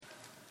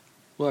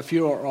Well, if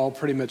you are all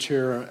pretty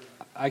mature,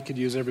 I could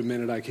use every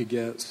minute I could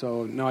get,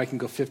 so now I can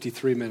go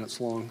 53 minutes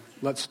long.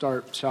 Let's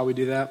start. Shall we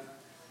do that?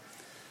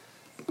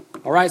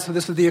 All right, so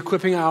this is the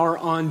equipping hour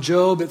on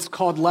Job. It's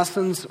called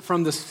Lessons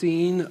from the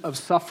Scene of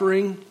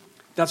Suffering.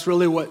 That's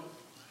really what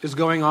is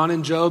going on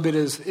in Job. It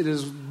is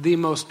the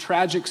most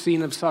tragic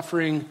scene of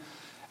suffering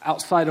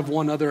outside of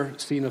one other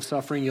scene of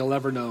suffering you'll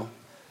ever know.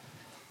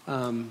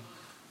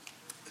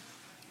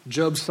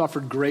 Job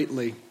suffered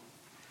greatly.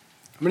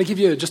 I'm going to give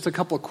you just a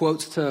couple of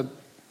quotes to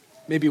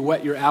maybe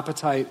whet your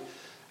appetite.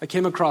 I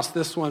came across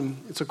this one.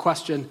 It's a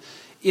question.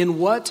 In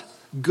what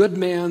good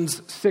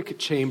man's sick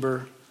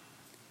chamber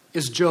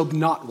is Job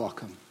not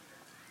welcome?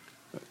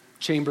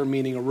 Chamber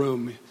meaning a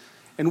room.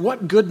 In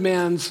what good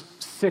man's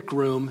sick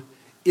room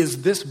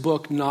is this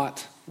book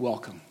not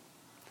welcome?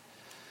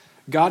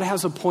 God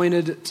has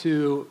appointed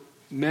to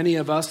many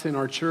of us in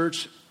our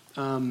church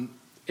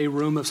a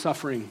room of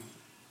suffering.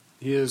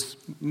 He has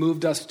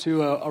moved us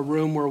to a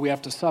room where we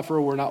have to suffer,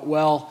 we're not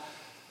well.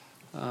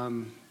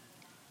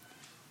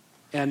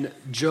 And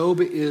Job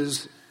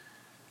is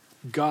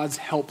God's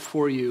help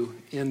for you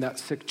in that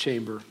sick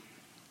chamber.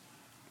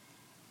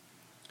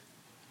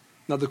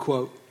 Another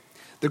quote.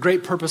 The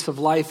great purpose of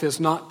life is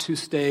not to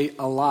stay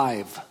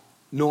alive,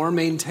 nor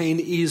maintain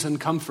ease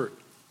and comfort,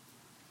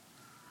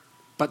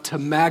 but to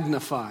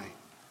magnify.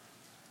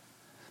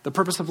 The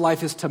purpose of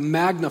life is to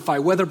magnify,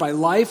 whether by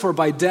life or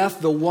by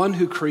death, the one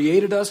who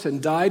created us and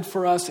died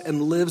for us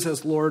and lives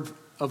as Lord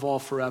of all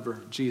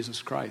forever,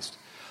 Jesus Christ.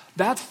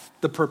 That's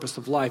the purpose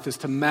of life, is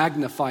to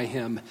magnify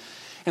him.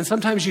 And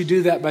sometimes you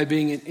do that by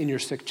being in your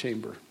sick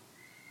chamber.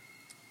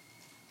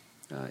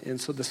 And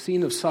so the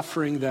scene of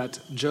suffering that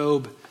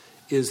Job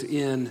is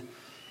in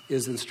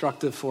is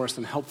instructive for us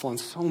and helpful in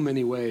so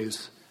many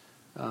ways.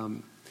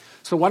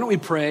 So why don't we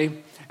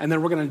pray, and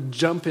then we're going to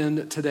jump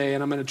in today,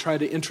 and I'm going to try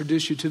to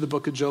introduce you to the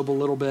book of Job a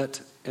little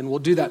bit, and we'll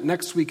do that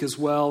next week as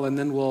well, and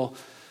then we'll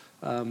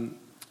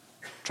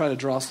try to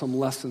draw some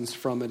lessons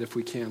from it if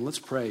we can. Let's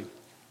pray.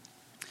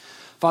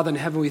 Father in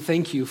heaven, we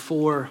thank you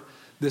for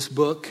this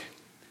book.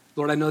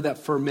 Lord, I know that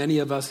for many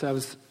of us,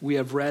 as we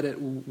have read it,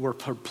 we're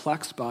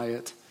perplexed by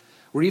it.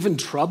 We're even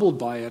troubled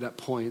by it at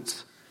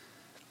points.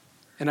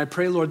 And I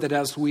pray, Lord, that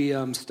as we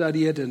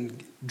study it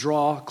and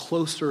draw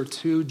closer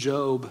to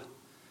Job,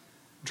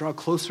 draw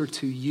closer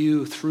to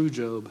you through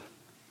Job,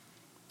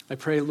 I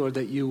pray, Lord,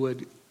 that you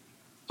would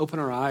open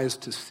our eyes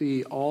to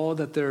see all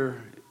that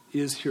there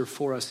is here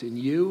for us in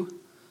you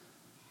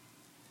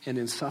and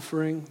in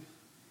suffering,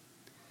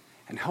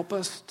 and help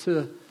us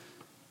to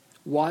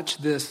watch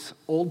this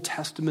Old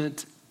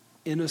Testament,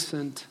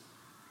 innocent,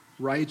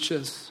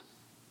 righteous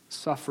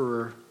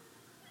sufferer,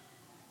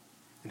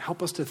 and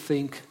help us to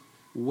think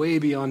way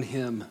beyond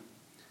him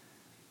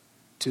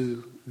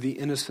to the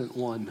innocent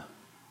one,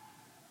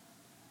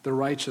 the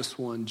righteous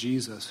one,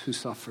 Jesus, who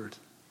suffered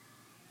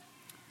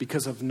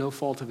because of no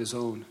fault of his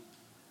own.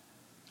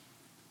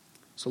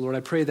 So, Lord,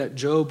 I pray that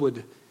Job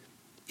would,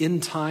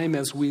 in time,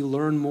 as we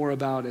learn more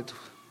about it,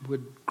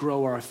 would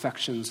grow our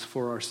affections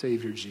for our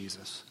Savior,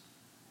 Jesus.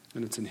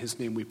 And it's in his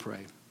name we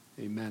pray.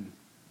 Amen.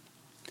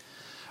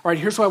 All right,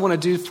 here's what I want to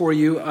do for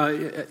you,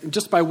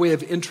 just by way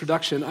of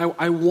introduction.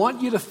 I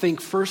want you to think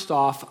first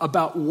off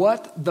about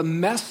what the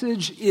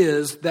message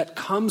is that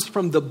comes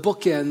from the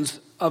bookends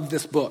of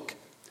this book.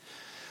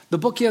 The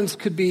bookends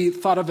could be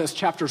thought of as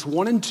chapters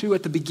 1 and 2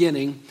 at the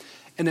beginning,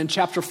 and then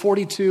chapter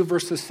 42,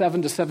 verses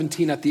 7 to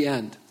 17 at the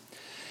end.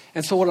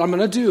 And so what I'm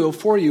going to do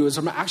for you is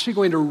I'm actually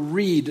going to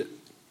read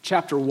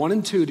chapter 1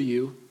 and 2 to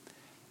you,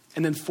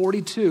 and then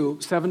 42,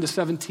 7 to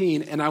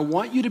 17. And I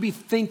want you to be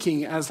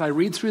thinking as I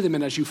read through them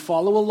and as you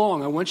follow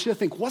along, I want you to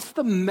think, what's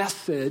the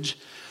message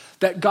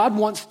that God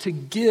wants to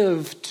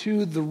give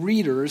to the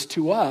readers,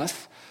 to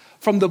us,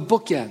 from the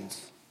bookends?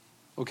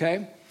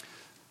 Okay?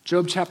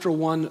 Job chapter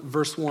 1,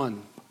 verse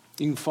 1.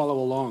 You can follow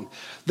along.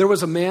 There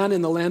was a man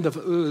in the land of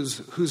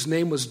Uz whose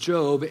name was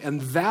Job, and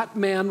that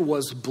man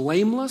was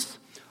blameless,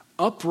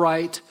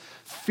 upright,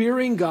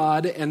 fearing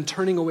God, and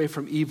turning away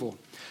from evil.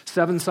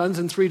 7 sons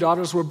and 3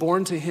 daughters were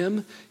born to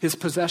him. His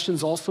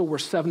possessions also were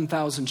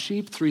 7,000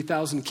 sheep,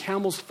 3,000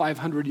 camels,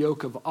 500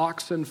 yoke of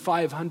oxen,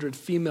 500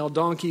 female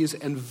donkeys,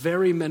 and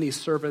very many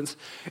servants.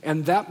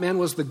 And that man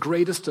was the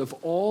greatest of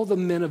all the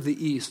men of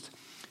the East.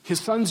 His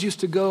sons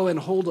used to go and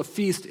hold a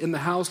feast in the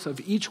house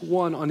of each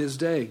one on his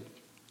day.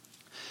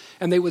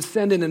 And they would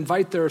send and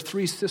invite their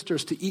 3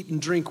 sisters to eat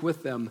and drink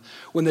with them.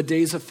 When the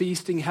days of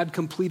feasting had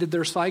completed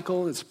their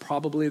cycle, it's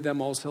probably them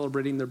all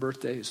celebrating their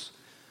birthdays,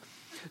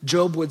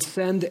 Job would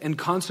send and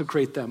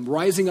consecrate them,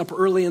 rising up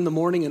early in the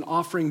morning and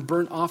offering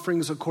burnt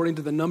offerings according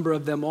to the number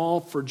of them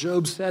all. For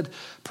Job said,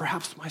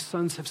 perhaps my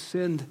sons have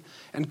sinned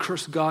and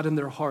cursed God in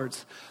their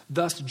hearts.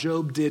 Thus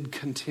Job did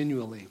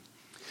continually.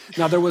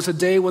 Now there was a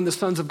day when the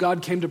sons of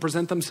God came to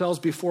present themselves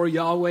before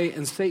Yahweh,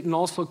 and Satan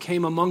also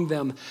came among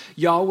them.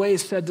 Yahweh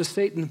said to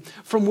Satan,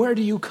 from where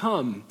do you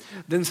come?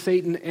 Then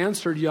Satan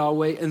answered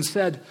Yahweh and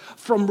said,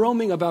 from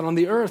roaming about on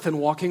the earth and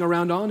walking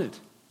around on it.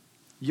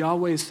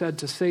 Yahweh said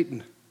to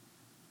Satan,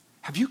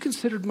 have you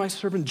considered my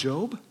servant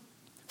Job?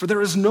 For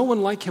there is no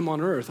one like him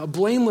on earth, a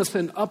blameless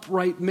and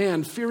upright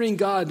man, fearing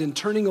God and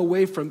turning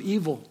away from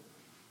evil.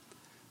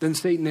 Then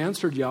Satan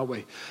answered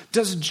Yahweh,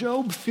 does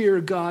Job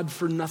fear God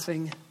for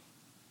nothing?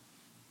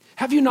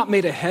 Have you not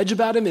made a hedge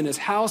about him in his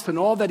house and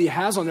all that he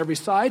has on every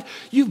side?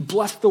 You've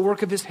blessed the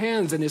work of his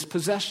hands, and his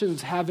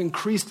possessions have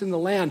increased in the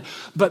land.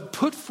 But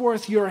put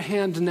forth your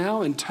hand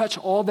now and touch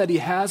all that he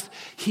has.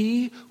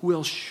 He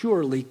will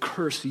surely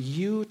curse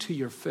you to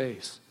your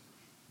face.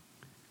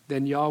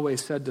 Then Yahweh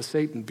said to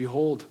Satan,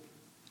 behold,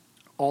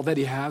 all that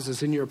he has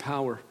is in your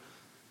power.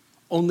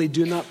 Only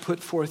do not put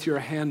forth your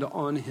hand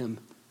on him.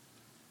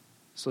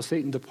 So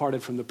Satan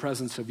departed from the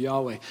presence of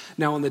Yahweh.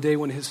 Now on the day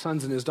when his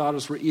sons and his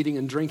daughters were eating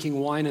and drinking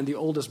wine in the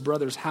oldest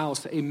brother's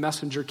house, a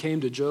messenger came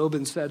to Job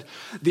and said,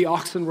 the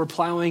oxen were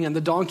plowing and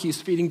the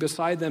donkeys feeding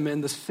beside them,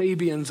 and the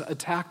Sabeans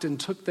attacked and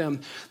took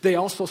them. They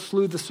also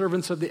slew the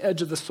servants of the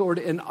edge of the sword,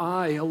 and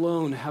I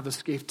alone have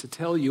escaped to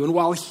tell you. And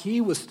while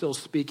he was still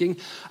speaking,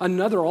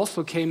 another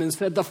also came and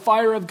said, the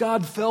fire of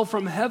God fell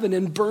from heaven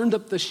and burned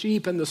up the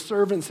sheep and the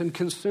servants and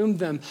consumed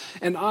them.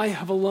 And I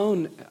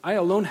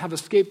alone have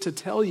escaped to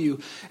tell you.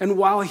 And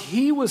while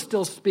he was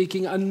still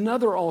speaking,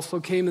 another also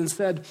came and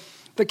said,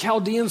 the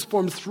Chaldeans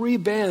formed 3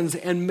 bands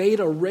and made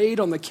a raid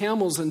on the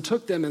camels and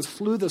took them and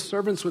slew the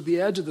servants with the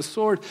edge of the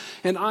sword.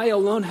 And I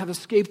alone have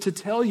escaped to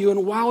tell you.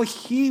 And while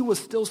he was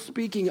still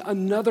speaking,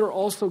 another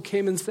also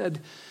came and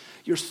said,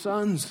 your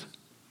sons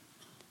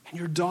and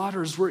your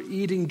daughters were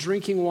eating,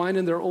 drinking wine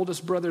in their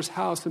oldest brother's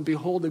house. And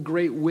behold, a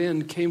great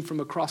wind came from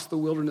across the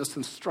wilderness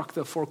and struck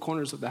the 4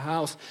 corners of the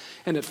house.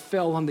 And it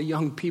fell on the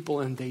young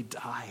people and they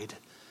died.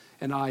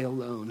 And I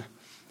alone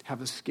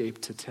have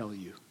escaped to tell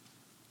you.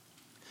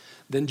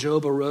 Then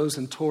Job arose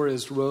and tore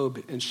his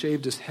robe and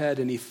shaved his head,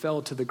 and he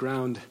fell to the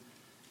ground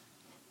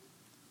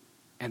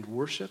and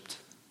worshiped.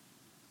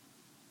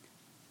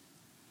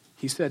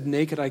 He said,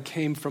 naked I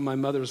came from my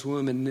mother's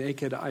womb, and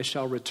naked I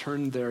shall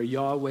return there.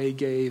 Yahweh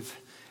gave,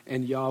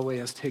 and Yahweh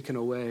has taken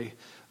away.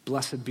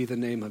 Blessed be the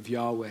name of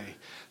Yahweh.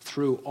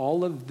 Through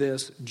all of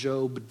this,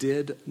 Job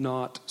did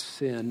not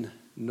sin,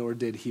 nor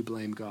did he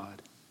blame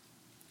God.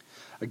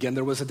 Again,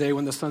 there was a day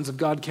when the sons of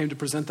God came to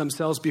present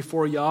themselves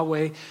before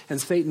Yahweh, and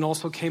Satan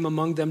also came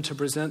among them to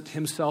present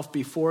himself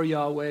before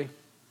Yahweh.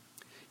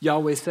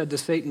 Yahweh said to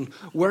Satan,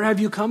 where have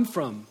you come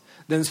from?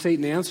 Then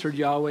Satan answered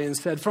Yahweh and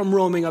said, from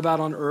roaming about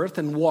on earth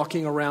and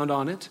walking around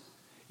on it.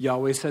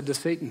 Yahweh said to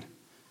Satan,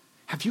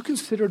 have you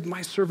considered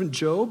my servant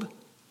Job?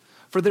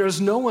 For there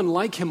is no one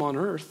like him on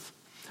earth,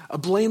 a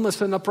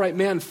blameless and upright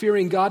man,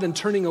 fearing God and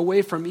turning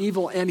away from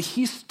evil, and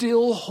he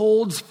still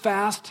holds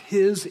fast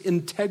his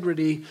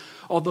integrity,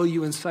 although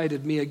you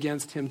incited me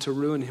against him to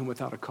ruin him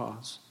without a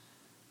cause.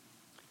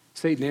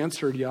 Satan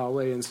answered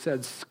Yahweh and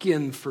said,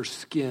 skin for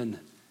skin.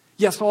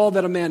 Yes, all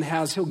that a man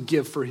has, he'll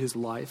give for his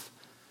life.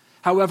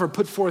 However,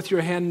 put forth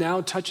your hand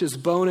now, touch his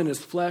bone and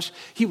his flesh.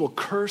 He will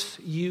curse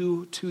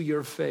you to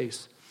your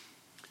face.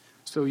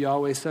 So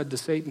Yahweh said to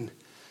Satan,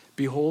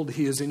 behold,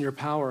 he is in your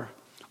power.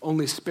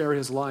 Only spare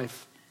his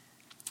life.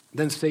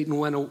 Then Satan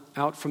went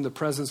out from the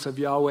presence of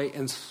Yahweh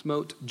and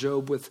smote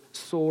Job with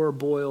sore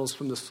boils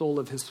from the sole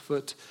of his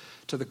foot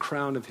to the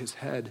crown of his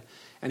head.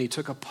 And he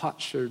took a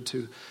potsherd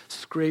to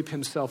scrape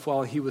himself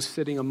while he was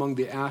sitting among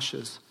the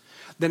ashes.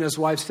 Then his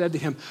wife said to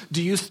him,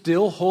 do you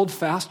still hold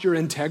fast your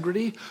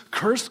integrity?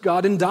 Curse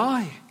God and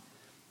die.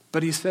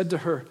 But he said to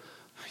her,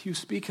 you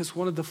speak as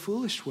one of the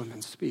foolish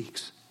women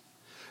speaks.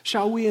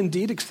 Shall we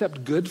indeed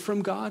accept good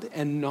from God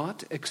and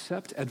not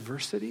accept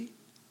adversity?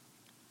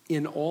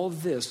 In all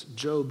this,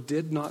 Job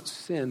did not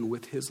sin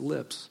with his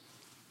lips.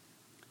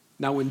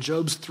 Now, when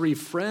Job's 3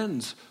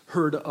 friends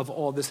heard of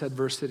all this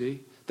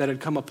adversity that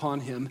had come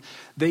upon him,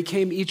 they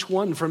came each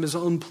one from his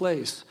own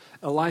place,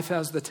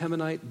 Eliphaz the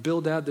Temanite,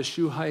 Bildad the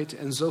Shuhite,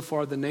 and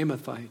Zophar the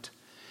Naamathite.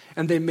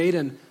 And they made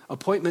an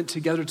appointment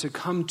together to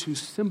come to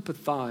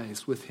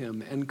sympathize with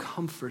him and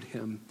comfort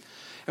him.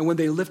 And when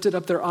they lifted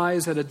up their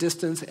eyes at a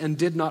distance and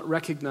did not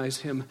recognize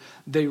him,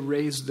 they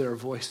raised their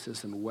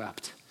voices and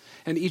wept.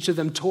 And each of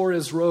them tore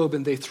his robe,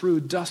 and they threw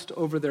dust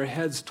over their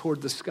heads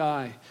toward the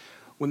sky.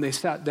 Then they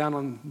sat down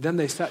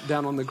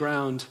on the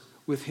ground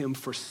with him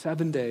for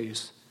 7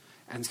 days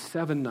and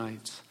 7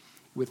 nights,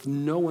 with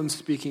no one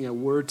speaking a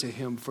word to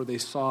him, for they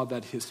saw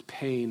that his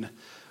pain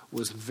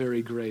was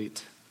very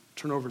great.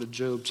 Turn over to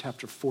Job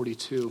chapter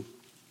 42.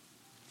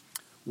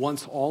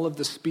 Once all of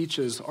the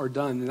speeches are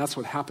done, and that's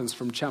what happens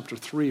from chapter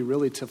 3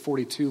 really to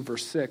 42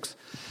 verse 6,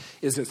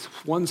 is it's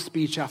one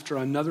speech after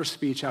another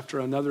speech after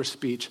another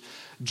speech.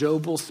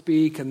 Job will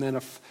speak, and then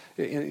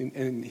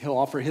and he'll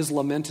offer his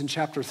lament in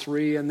chapter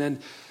 3, and then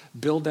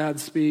Bildad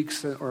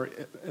speaks, or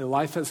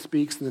Eliphaz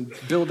speaks, and then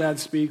Bildad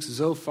speaks,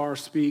 Zophar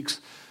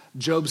speaks,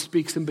 Job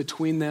speaks in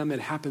between them. It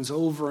happens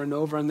over and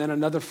over, and then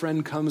another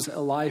friend comes,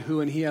 Elihu,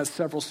 and he has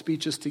several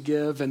speeches to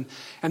give, and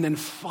then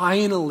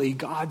finally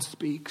God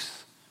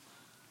speaks.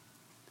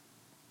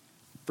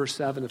 Verse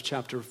 7 of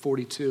chapter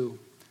 42.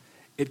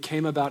 It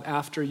came about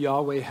after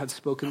Yahweh had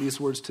spoken these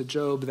words to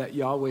Job that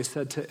Yahweh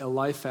said to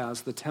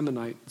Eliphaz the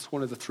Temanite, it's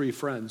one of the 3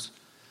 friends,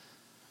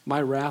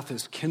 my wrath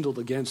is kindled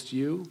against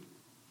you,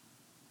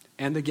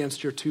 and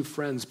against your 2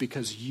 friends,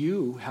 because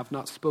you have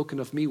not spoken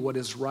of me what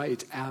is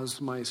right, as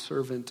my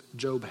servant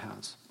Job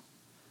has.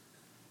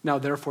 Now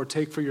therefore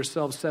take for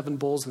yourselves 7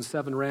 bulls and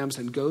 7 rams,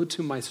 and go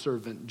to my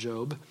servant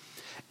Job,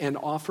 and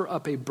offer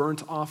up a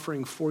burnt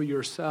offering for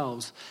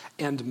yourselves,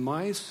 and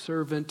my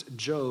servant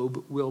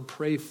Job will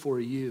pray for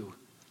you.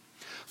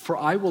 For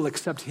I will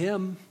accept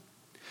him,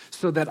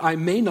 so that I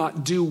may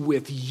not do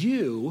with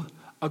you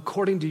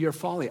according to your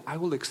folly. I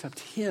will accept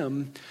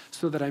him,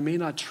 so that I may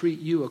not treat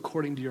you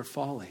according to your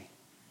folly.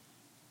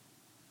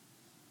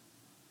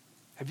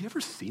 Have you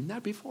ever seen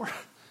that before?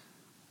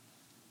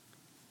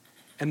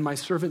 And my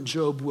servant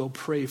Job will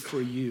pray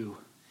for you.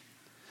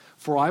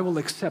 For I will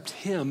accept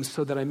him,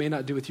 so that I may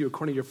not do with you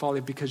according to your folly,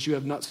 because you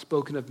have not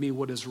spoken of me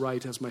what is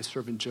right, as my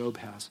servant Job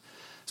has.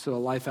 So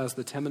Eliphaz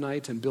the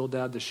Temanite and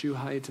Bildad the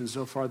Shuhite and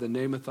Zophar the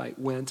Naamathite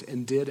went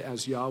and did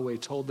as Yahweh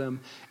told them,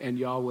 and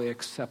Yahweh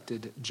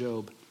accepted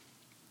Job.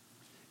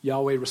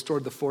 Yahweh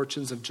restored the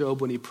fortunes of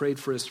Job when he prayed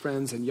for his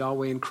friends, and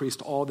Yahweh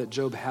increased all that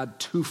Job had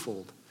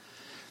 2-fold.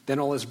 Then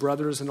all his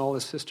brothers and all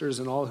his sisters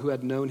and all who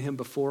had known him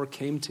before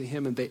came to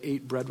him, and they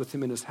ate bread with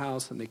him in his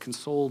house, and they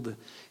consoled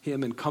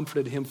him and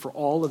comforted him for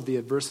all of the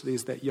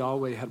adversities that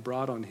Yahweh had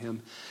brought on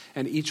him.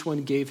 And each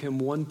one gave him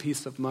 1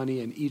 piece of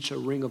money, and each a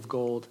ring of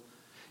gold.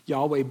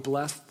 Yahweh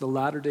blessed the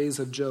latter days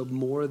of Job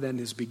more than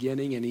his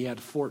beginning, and he had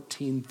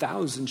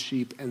 14,000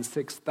 sheep and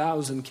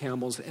 6,000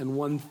 camels and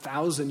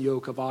 1,000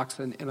 yoke of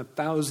oxen and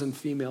 1,000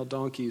 female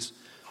donkeys.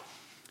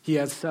 He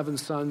had 7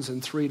 sons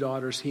and 3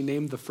 daughters. He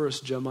named the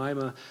first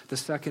Jemimah, the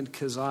second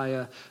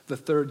Keziah, the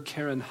third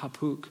Karen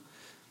Hapuk.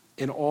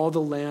 In all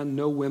the land,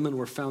 no women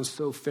were found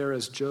so fair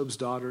as Job's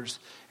daughters,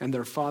 and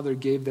their father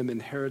gave them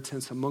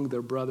inheritance among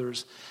their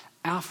brothers.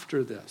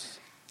 After this,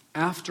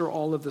 after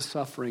all of the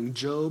suffering,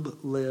 Job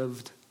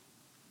lived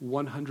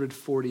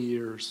 140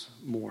 years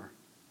more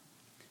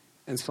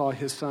and saw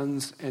his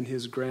sons and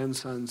his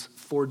grandsons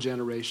 4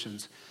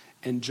 generations.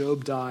 And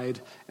Job died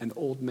an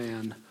old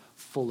man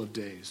full of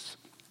days.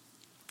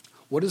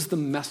 What is the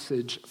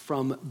message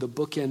from the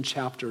bookend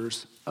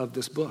chapters of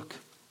this book?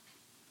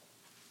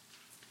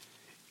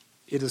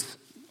 It is,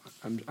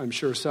 I'm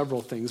sure,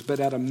 several things, but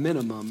at a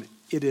minimum,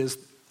 it is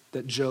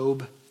that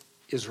Job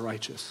is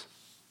righteous.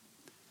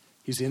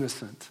 He's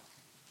innocent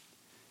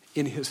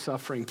in his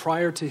suffering.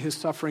 Prior to his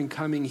suffering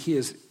coming, he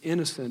is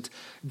innocent.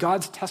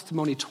 God's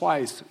testimony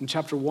twice, in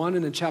chapter 1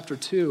 and in chapter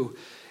 2,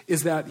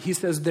 is that he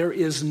says there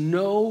is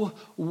no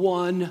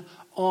one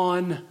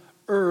on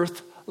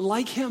earth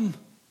like him.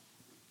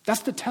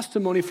 That's the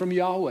testimony from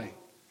Yahweh.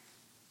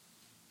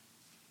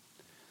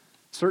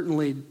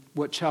 Certainly,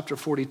 what chapter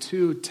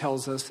 42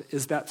 tells us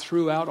is that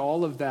throughout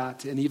all of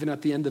that, and even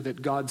at the end of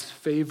it, God's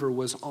favor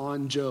was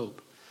on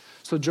Job.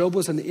 So Job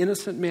was an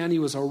innocent man. He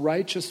was a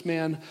righteous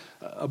man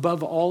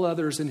above all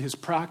others in his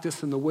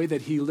practice and the way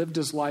that he lived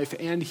his life,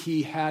 and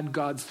he had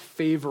God's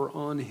favor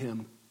on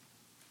him.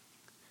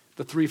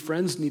 The 3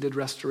 friends needed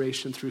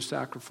restoration through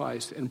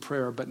sacrifice and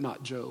prayer, but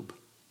not Job.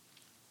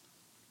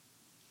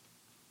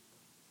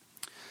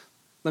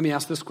 Let me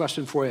ask this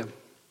question for you.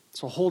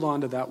 So hold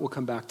on to that. We'll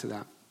come back to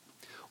that.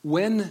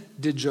 When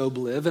did Job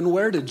live, and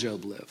where did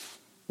Job live?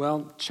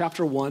 Well,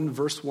 chapter 1,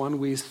 verse 1,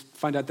 we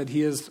find out that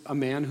he is a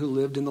man who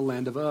lived in the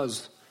land of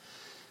Uz.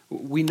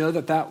 We know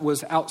that that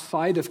was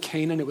outside of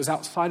Canaan. It was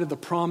outside of the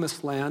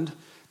promised land,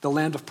 the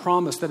land of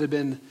promise that had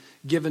been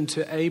given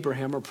to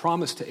Abraham, or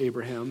promised to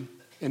Abraham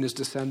and his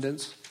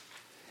descendants.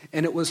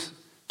 And it was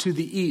to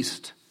the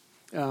east.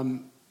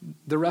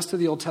 The rest of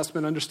the Old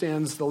Testament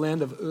understands the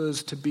land of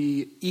Uz to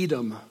be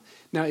Edom.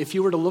 Now, if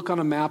you were to look on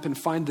a map and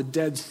find the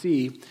Dead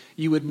Sea,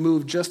 you would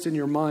move just in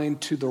your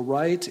mind to the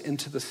right and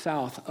to the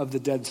south of the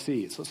Dead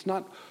Sea. So it's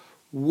not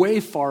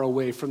way far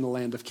away from the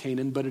land of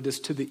Canaan, but it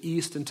is to the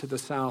east and to the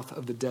south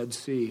of the Dead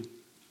Sea.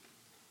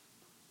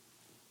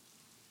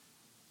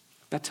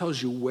 That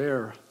tells you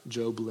where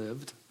Job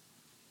lived.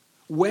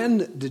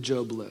 When did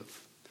Job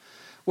live?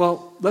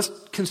 Well, let's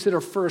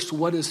consider first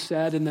what is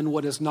said and then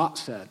what is not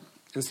said,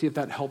 and see if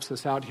that helps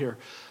us out here.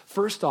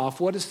 First off,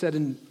 what is said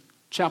in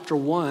chapter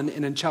 1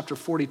 and in chapter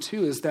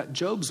 42 is that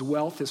Job's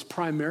wealth is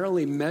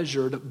primarily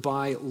measured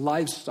by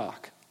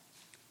livestock,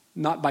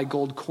 not by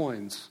gold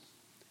coins.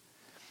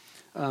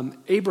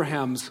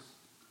 Abraham's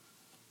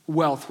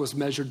wealth was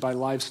measured by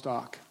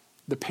livestock.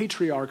 The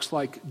patriarchs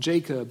like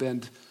Jacob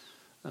and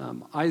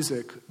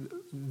Isaac,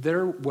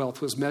 their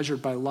wealth was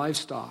measured by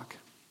livestock.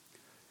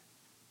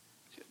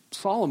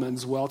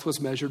 Solomon's wealth was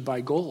measured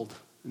by gold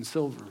and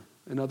silver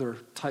and other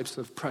types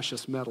of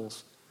precious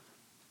metals.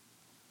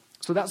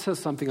 So that says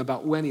something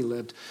about when he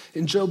lived.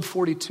 In Job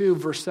 42,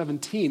 verse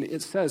 17,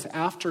 it says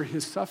after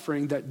his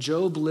suffering that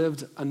Job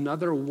lived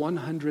another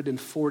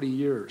 140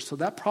 years. So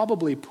that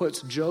probably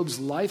puts Job's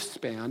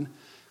lifespan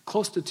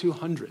close to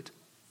 200.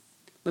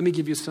 Let me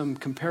give you some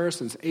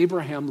comparisons.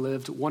 Abraham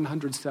lived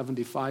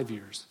 175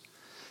 years.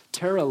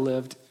 Terah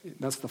lived,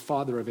 that's the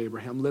father of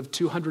Abraham, lived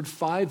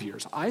 205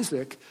 years.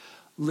 Isaac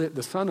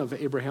the son of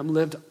Abraham,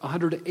 lived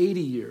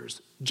 180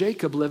 years.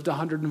 Jacob lived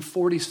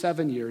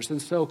 147 years.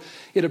 And so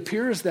it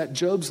appears that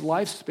Job's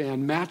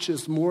lifespan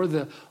matches more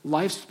the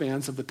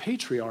lifespans of the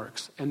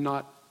patriarchs and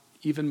not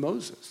even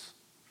Moses.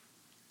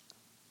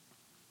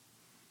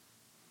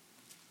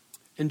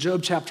 In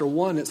Job chapter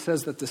 1, it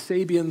says that the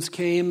Sabeans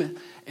came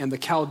and the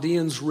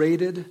Chaldeans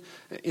raided.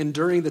 And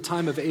during the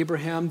time of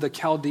Abraham, the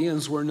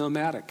Chaldeans were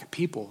nomadic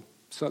people.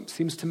 So it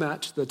seems to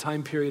match the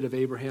time period of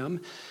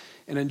Abraham.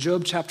 And in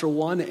Job chapter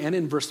 1 and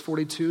in verse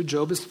 42,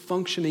 Job is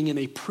functioning in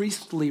a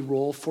priestly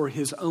role for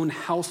his own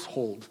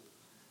household.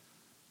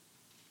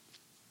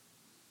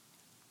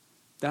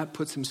 That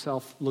puts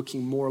himself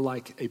looking more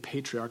like a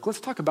patriarch. Let's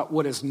talk about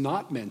what is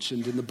not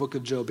mentioned in the book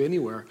of Job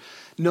anywhere.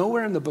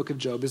 Nowhere in the book of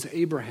Job is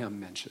Abraham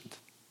mentioned.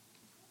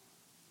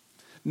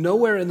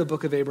 Nowhere in the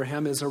book of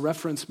Abraham is a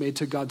reference made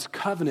to God's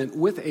covenant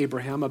with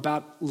Abraham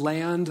about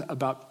land,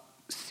 about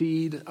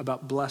seed,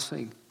 about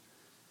blessing.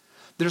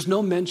 There's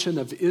no mention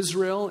of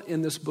Israel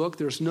in this book.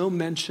 There's no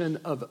mention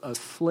of a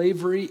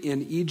slavery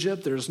in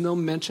Egypt. There's no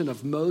mention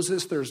of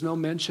Moses. There's no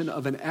mention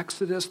of an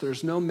Exodus.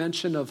 There's no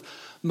mention of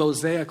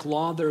Mosaic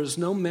law. There is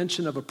no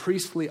mention of a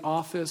priestly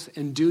office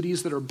and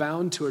duties that are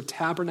bound to a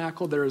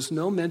tabernacle. There is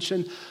no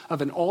mention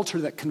of an altar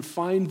that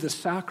confined the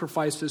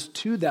sacrifices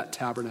to that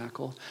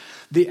tabernacle.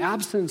 The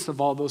absence of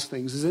all those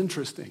things is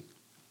interesting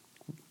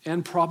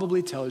and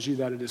probably tells you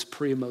that it is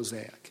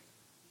pre-Mosaic,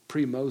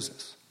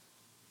 pre-Moses.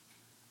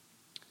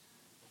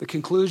 The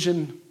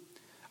conclusion,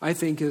 I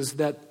think, is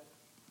that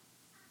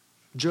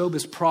Job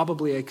is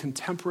probably a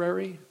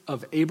contemporary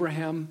of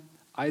Abraham,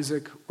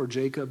 Isaac, or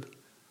Jacob.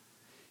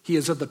 He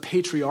is of the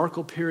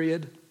patriarchal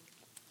period,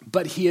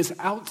 but he is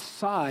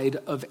outside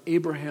of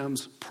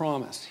Abraham's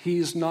promise. He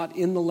is not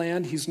in the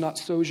land. He's not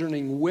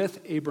sojourning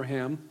with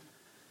Abraham.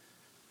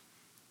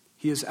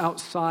 He is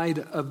outside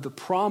of the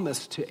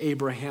promise to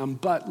Abraham,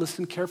 but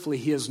listen carefully,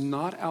 he is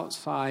not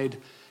outside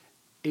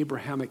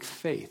Abrahamic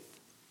faith.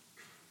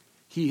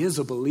 He is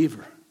a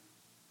believer.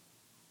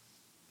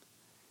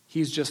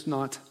 He's just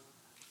not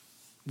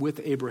with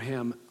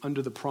Abraham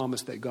under the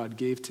promise that God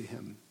gave to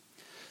him.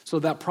 So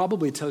that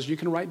probably tells you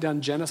can write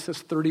down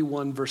Genesis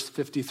 31, verse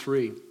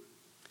 53.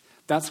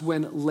 That's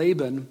when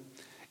Laban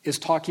is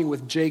talking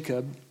with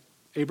Jacob,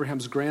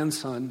 Abraham's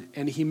grandson,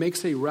 and he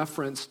makes a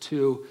reference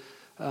to,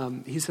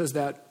 he says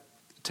that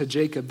to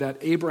Jacob, that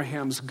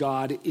Abraham's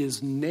God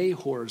is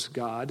Nahor's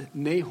God.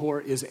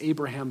 Nahor is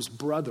Abraham's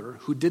brother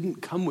who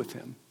didn't come with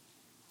him.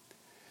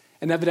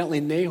 And evidently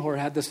Nahor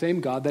had the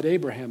same God that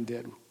Abraham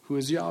did, who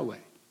is Yahweh.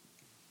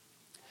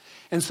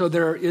 And so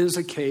there is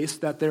a case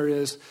that there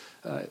is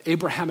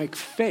Abrahamic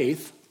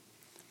faith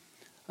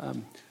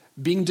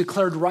being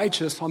declared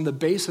righteous on the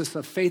basis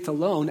of faith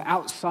alone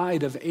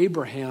outside of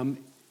Abraham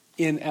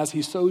as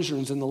he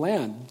sojourns in the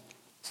land.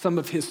 Some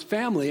of his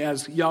family,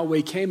 as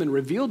Yahweh came and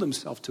revealed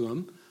himself to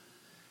him,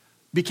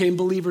 became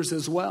believers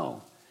as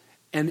well.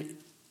 And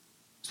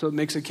so it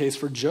makes a case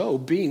for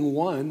Job being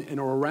one and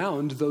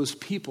around those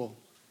people,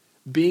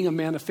 being a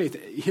man of faith.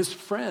 His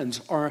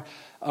friends are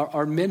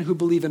men who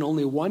believe in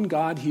only one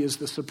God. He is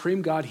the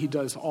supreme God. He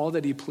does all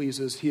that he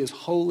pleases. He is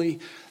holy.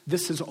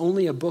 This is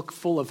only a book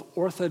full of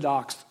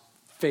orthodox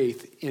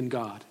faith in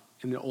God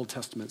in the Old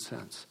Testament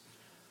sense.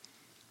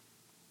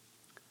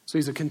 So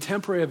he's a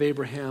contemporary of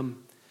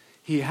Abraham.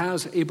 He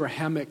has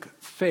Abrahamic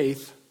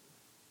faith,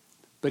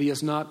 but he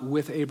is not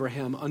with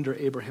Abraham under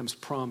Abraham's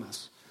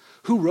promise.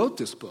 Who wrote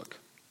this book?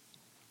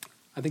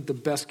 I think the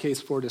best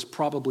case for it is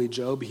probably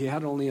Job. He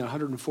had only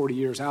 140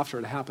 years after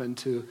it happened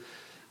to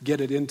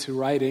get it into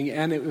writing,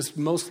 and it was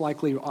most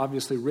likely,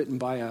 obviously, written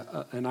by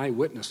an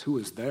eyewitness who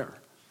was there.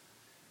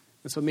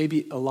 And so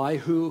maybe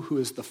Elihu, who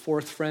is the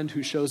fourth friend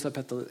who shows up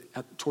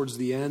towards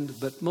the end,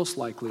 but most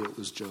likely it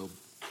was Job.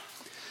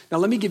 Now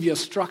let me give you a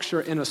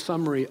structure and a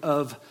summary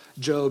of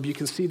Job. You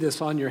can see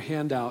this on your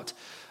handout.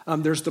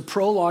 There's the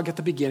prologue at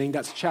the beginning.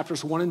 That's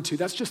chapters 1 and 2.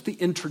 That's just the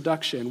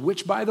introduction,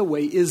 which, by the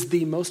way, is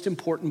the most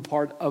important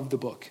part of the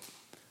book.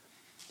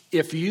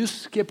 If you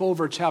skip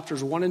over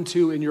chapters 1 and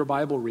 2 in your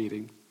Bible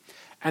reading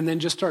and then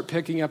just start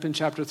picking up in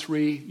chapter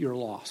 3, you're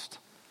lost.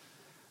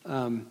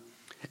 And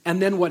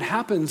then what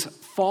happens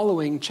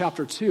following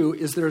chapter 2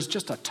 is there's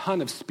just a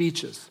ton of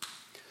speeches.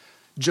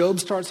 Job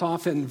starts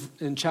off in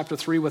chapter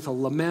 3 with a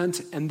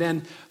lament, and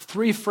then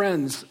 3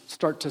 friends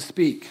start to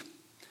speak.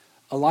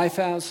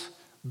 Eliphaz,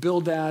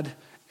 Bildad,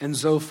 and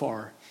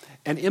Zophar.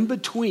 And in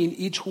between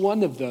each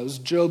one of those,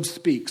 Job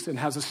speaks and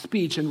has a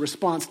speech in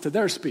response to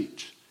their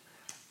speech.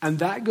 And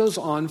that goes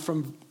on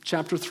from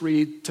chapter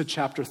 3 to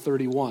chapter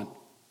 31.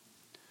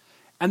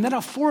 And then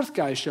a fourth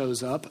guy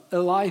shows up,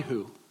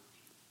 Elihu,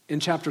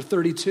 in chapter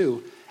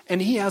 32. And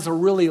he has a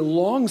really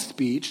long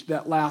speech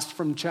that lasts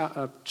from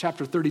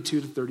chapter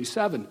 32 to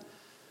 37.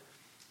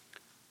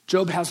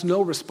 Job has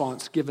no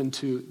response given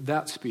to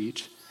that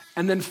speech.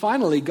 And then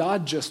finally,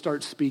 God just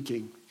starts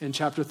speaking in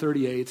chapter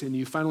 38, and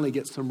you finally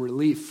get some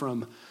relief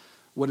from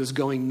what is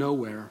going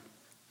nowhere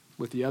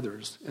with the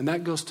others. And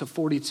that goes to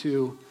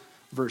 42,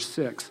 verse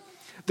 6.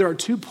 There are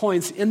 2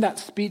 points in that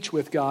speech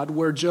with God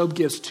where Job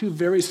gives 2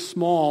 very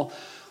small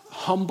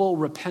humble,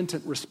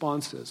 repentant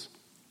responses.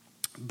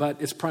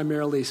 But it's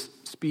primarily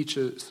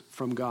speeches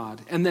from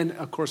God. And then,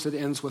 of course, it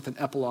ends with an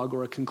epilogue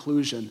or a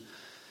conclusion.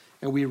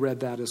 And we read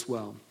that as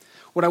well.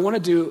 What I want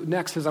to do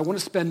next is I want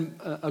to spend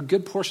a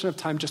good portion of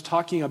time just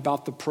talking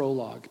about the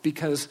prologue.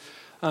 Because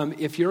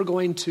if you're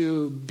going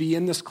to be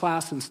in this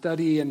class and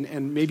study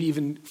and maybe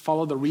even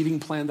follow the reading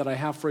plan that I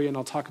have for you, and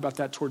I'll talk about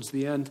that towards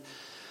the end,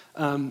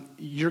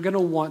 you're going to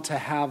want to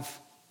have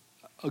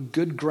a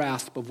good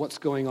grasp of what's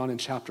going on in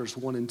chapters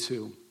 1 and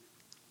 2.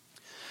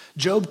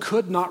 Job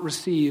could not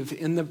receive,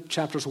 in the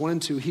chapters 1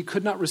 and 2, he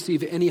could not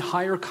receive any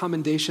higher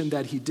commendation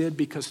that he did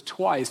because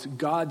twice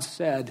God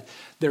said,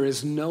 there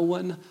is no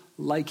one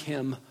like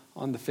him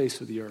on the face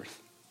of the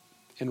earth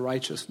in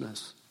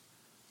righteousness.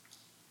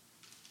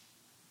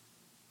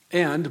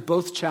 And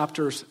both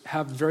chapters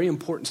have very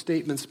important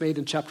statements made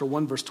in chapter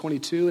 1, verse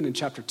 22, and in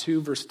chapter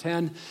 2, verse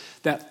 10,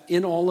 that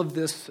in all of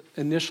this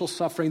initial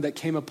suffering that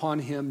came upon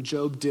him,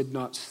 Job did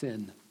not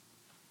sin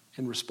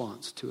in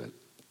response to it.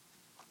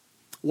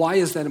 Why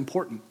is that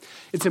important?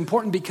 It's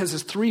important because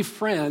his three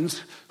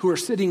friends who are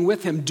sitting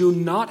with him do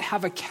not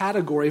have a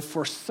category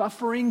for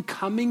suffering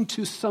coming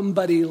to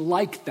somebody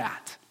like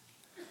that,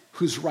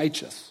 who's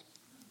righteous,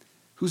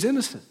 who's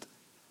innocent.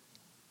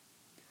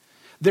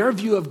 Their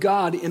view of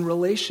God in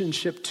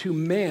relationship to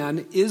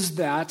man is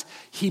that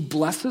he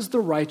blesses the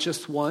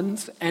righteous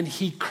ones and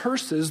he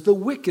curses the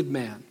wicked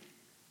man.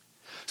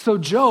 So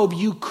Job,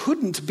 you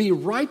couldn't be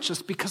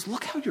righteous because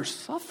look how you're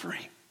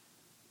suffering.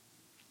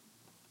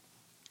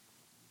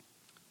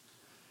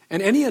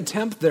 And any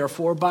attempt,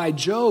 therefore, by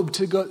Job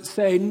to go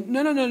say,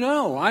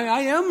 no, I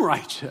am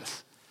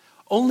righteous,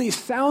 only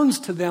sounds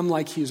to them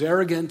like he's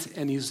arrogant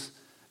and he's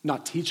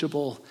not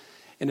teachable,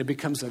 and it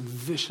becomes a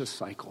vicious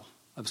cycle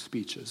of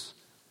speeches.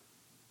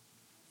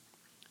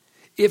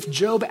 If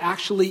Job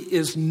actually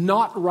is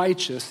not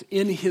righteous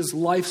in his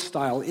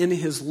lifestyle, in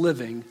his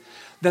living,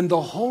 then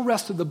the whole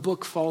rest of the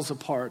book falls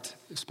apart,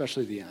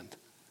 especially the end.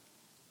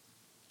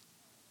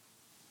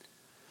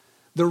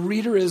 The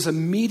reader is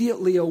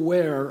immediately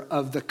aware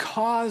of the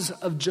cause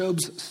of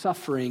Job's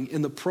suffering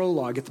in the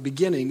prologue at the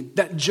beginning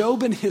that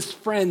Job and his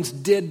friends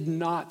did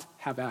not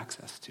have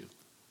access to.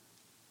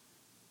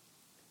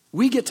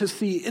 We get to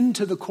see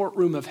into the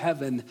courtroom of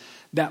heaven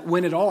that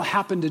when it all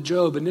happened to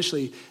Job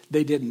initially,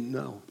 they didn't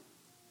know.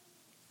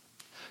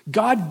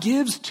 God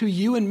gives to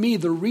you and me,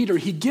 the reader,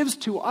 he gives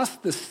to us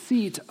the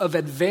seat of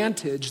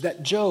advantage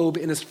that Job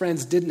and his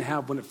friends didn't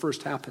have when it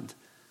first happened.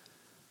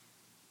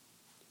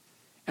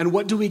 And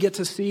what do we get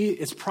to see?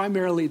 It's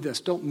primarily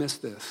this. Don't miss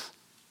this.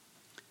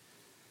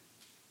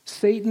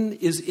 Satan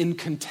is in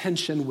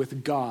contention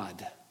with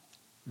God.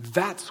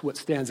 That's what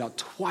stands out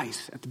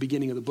twice at the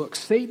beginning of the book.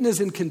 Satan is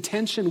in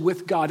contention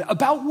with God.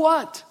 About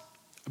what?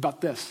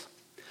 About this.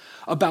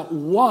 About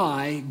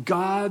why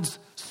God's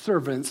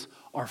servants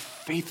are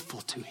faithful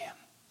to him.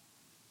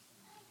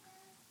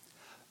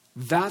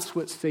 That's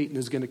what Satan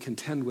is going to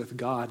contend with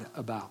God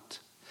about.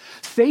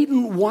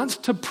 Satan wants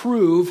to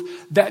prove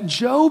that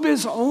Job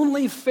is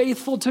only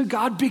faithful to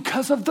God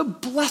because of the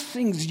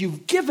blessings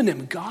you've given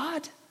him,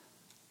 God.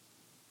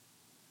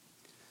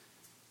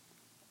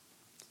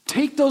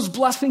 Take those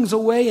blessings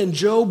away and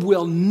Job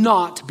will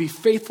not be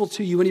faithful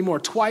to you anymore.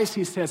 Twice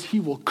he says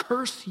he will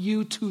curse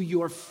you to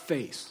your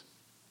face.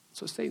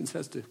 That's what Satan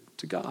says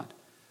to God.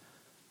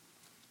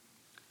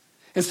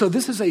 And so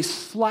this is a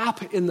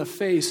slap in the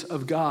face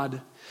of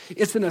God.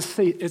 It's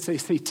a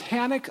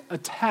satanic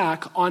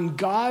attack on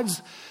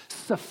God's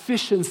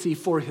sufficiency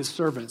for his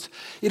servants.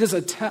 It is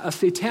a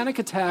satanic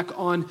attack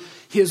on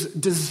his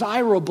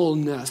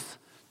desirableness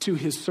to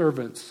his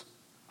servants.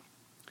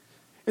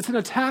 It's an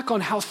attack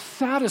on how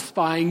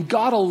satisfying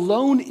God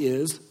alone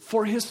is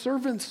for his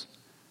servants.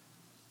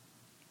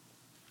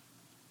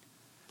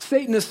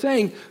 Satan is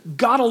saying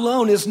God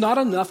alone is not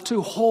enough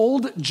to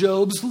hold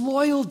Job's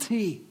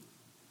loyalty.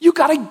 You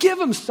got to give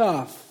him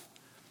stuff.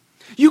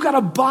 You got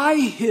to buy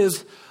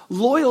his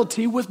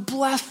loyalty with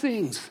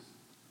blessings.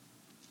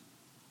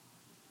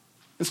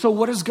 And so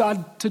what is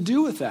God to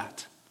do with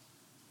that?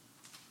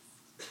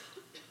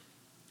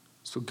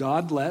 So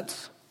God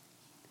lets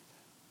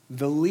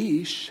the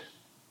leash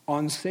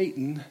on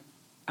Satan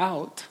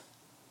out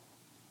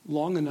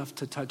long enough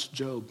to touch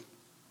Job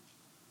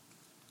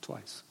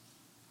twice.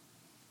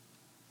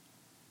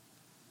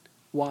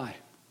 Why?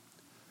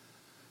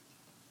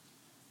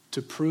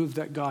 To prove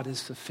that God is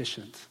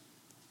sufficient.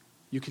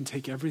 You can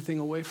take everything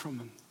away from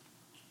him,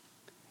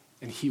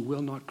 and he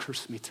will not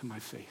curse me to my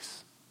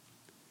face.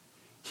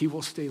 He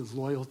will stay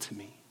loyal to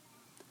me.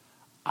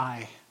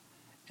 I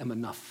am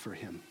enough for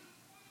him.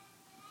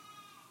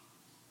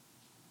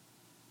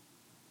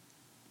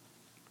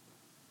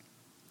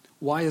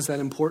 Why is that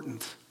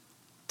important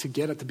to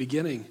get at the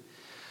beginning?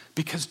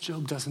 Because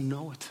Job doesn't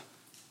know it.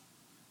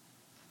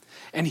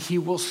 And he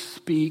will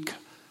speak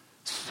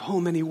so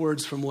many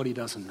words from what he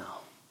doesn't know.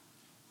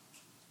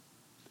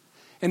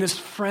 And his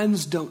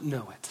friends don't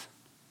know it.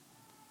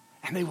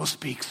 And they will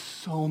speak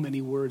so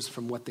many words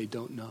from what they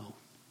don't know.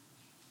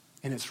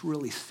 And it's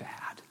really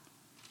sad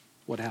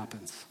what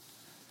happens.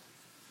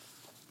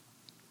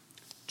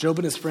 Job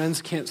and his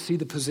friends can't see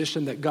the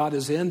position that God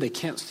is in. They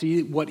can't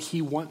see what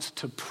he wants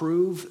to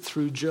prove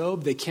through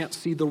Job. They can't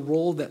see the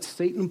role that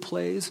Satan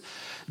plays.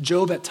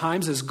 Job at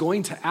times is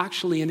going to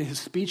actually, in his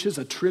speeches,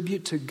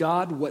 attribute to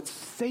God what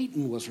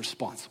Satan was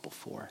responsible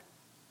for.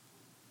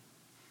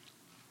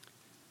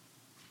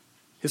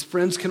 His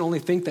friends can only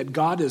think that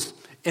God is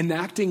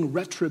enacting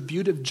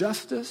retributive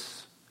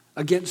justice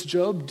against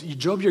Job.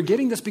 Job, you're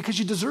getting this because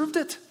you deserved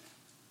it.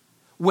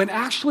 When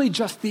actually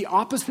just the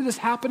opposite is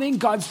happening,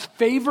 God's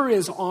favor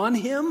is on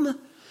him.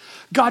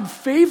 God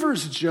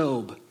favors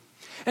Job,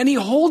 and he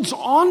holds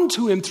on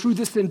to him through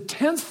this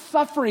intense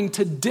suffering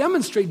to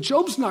demonstrate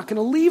Job's not going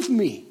to leave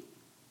me.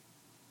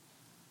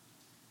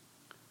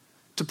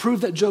 To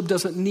prove that Job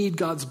doesn't need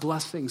God's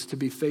blessings to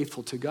be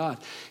faithful to God.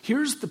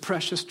 Here's the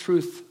precious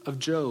truth of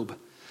Job.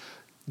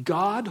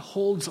 God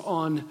holds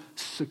on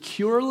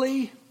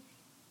securely,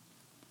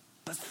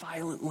 but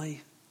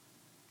silently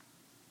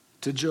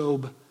to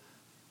Job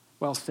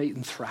while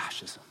Satan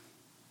thrashes him.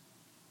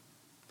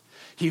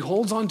 He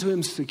holds on to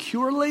him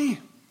securely,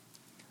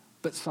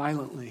 but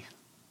silently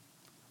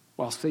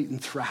while Satan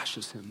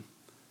thrashes him.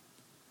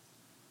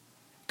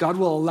 God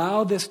will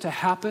allow this to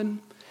happen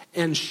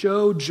and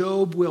show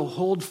Job will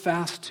hold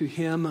fast to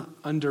him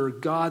under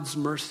God's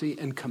mercy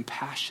and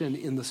compassion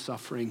in the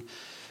suffering.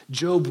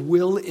 Job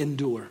will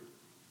endure.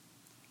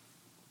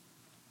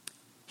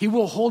 He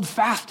will hold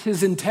fast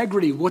his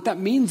integrity. What that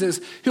means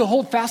is he'll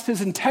hold fast his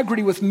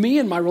integrity with me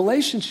and my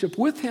relationship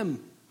with him,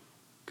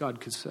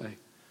 God could say.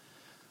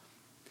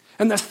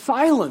 And the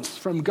silence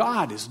from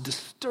God is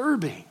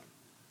disturbing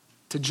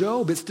to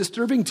Job. It's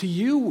disturbing to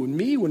you and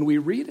me when we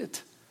read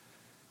it.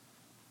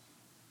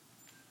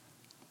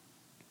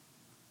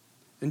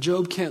 And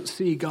Job can't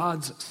see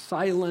God's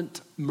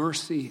silent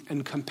mercy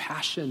and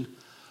compassion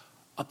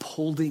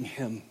upholding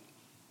him,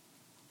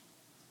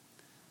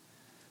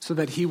 so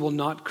that he will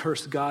not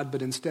curse God,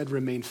 but instead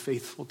remain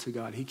faithful to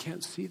God. He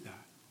can't see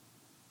that.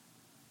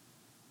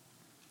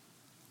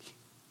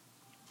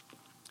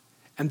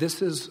 And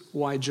this is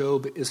why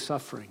Job is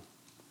suffering.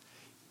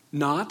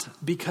 Not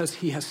because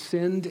he has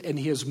sinned and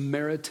he has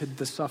merited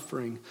the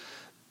suffering,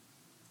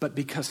 but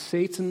because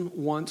Satan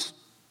wants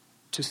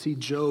to see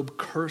Job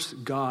curse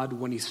God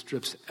when he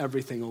strips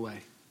everything away.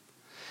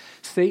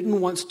 Satan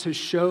wants to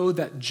show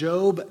that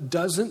Job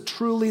doesn't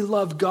truly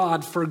love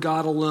God for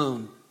God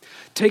alone.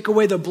 Take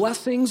away the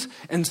blessings,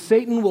 and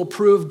Satan will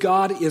prove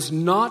God is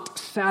not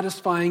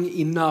satisfying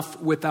enough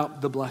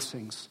without the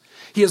blessings.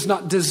 He is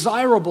not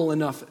desirable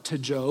enough to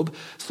Job.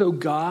 So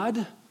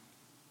God,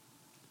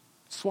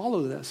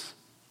 swallow this,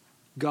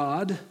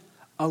 God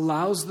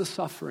allows the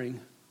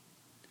suffering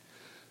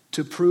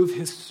to prove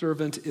his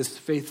servant is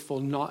faithful,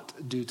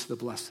 not due to the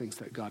blessings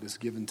that God has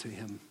given to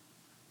him.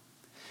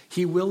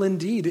 He will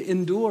indeed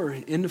endure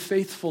in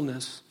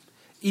faithfulness,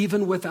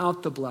 even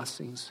without the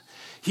blessings.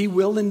 He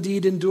will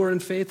indeed endure in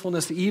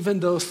faithfulness,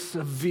 even though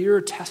severe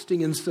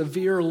testing and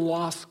severe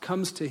loss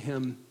comes to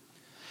him.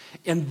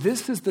 And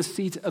this is the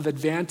seat of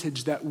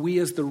advantage that we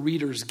as the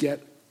readers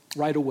get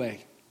right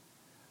away,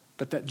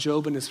 but that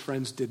Job and his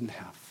friends didn't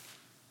have.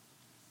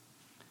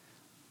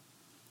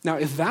 Now,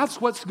 if that's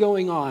what's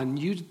going on,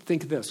 you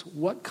think this: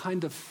 what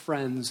kind of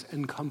friends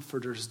and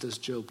comforters does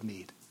Job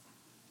need?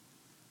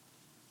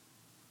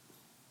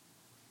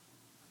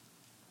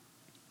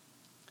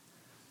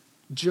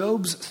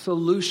 Job's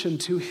solution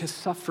to his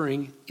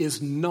suffering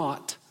is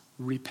not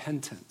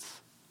repentance.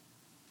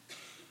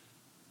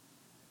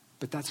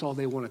 But that's all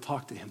they want to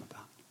talk to him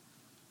about.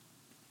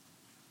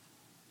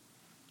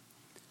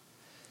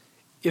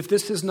 If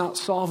this is not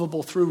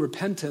solvable through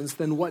repentance,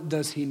 then what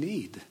does he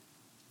need?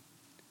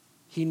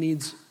 He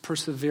needs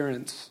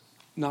perseverance,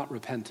 not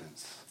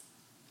repentance.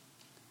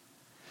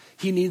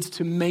 He needs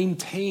to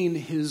maintain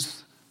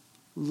his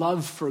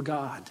love for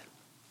God.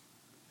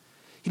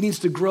 He needs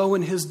to grow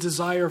in his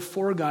desire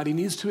for God. He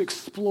needs to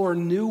explore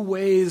new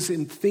ways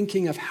in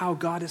thinking of how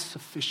God is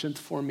sufficient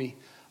for me.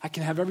 I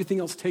can have everything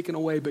else taken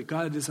away, but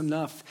God is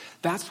enough.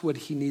 That's what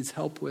he needs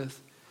help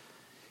with.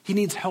 He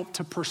needs help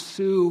to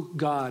pursue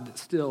God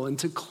still and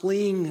to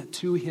cling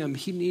to him.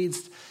 He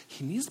needs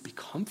to be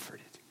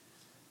comforted.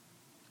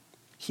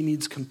 He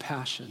needs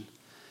compassion.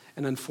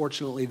 And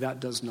unfortunately, that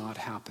does not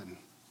happen.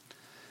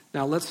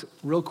 Now let's,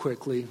 real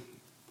quickly,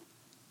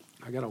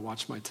 I got to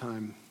watch my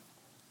time.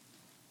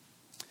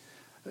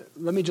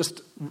 Let me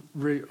just,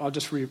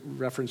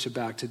 reference you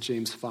back to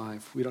James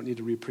 5. We don't need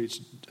to re-preach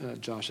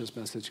Josh's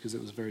message because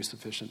it was very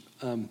sufficient.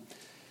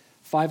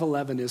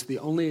 5:11 is the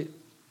only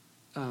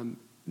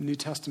New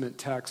Testament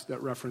text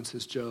that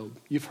references Job.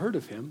 You've heard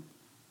of him.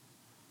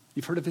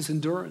 You've heard of his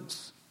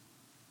endurance.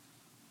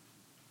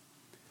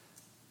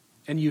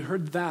 And you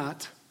heard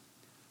that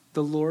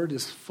the Lord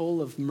is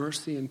full of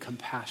mercy and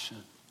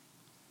compassion.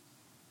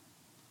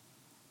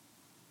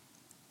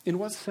 In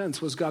what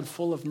sense was God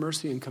full of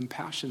mercy and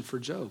compassion for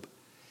Job?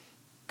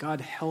 God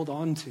held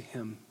on to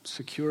him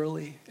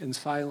securely and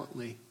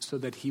silently so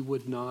that he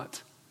would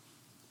not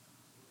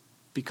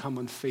become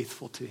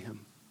unfaithful to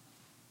him.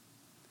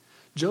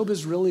 Job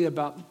is really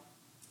about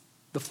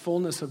the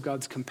fullness of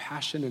God's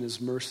compassion and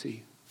his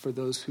mercy for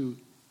those who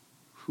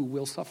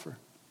will suffer.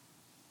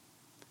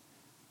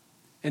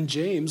 And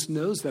James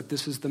knows that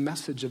this is the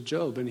message of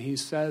Job, and he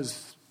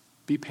says,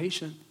 be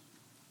patient.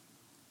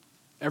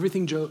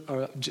 Everything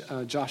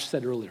Josh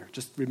said earlier,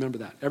 just remember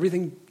that.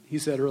 Everything he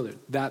said earlier,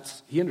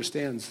 he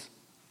understands,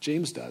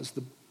 James does,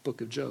 the book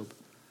of Job.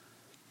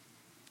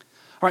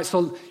 All right,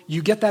 so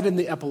you get that in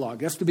the epilogue.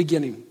 That's the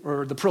beginning,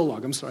 or the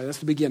prologue, that's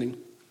the beginning.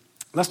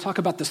 Let's talk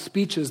about the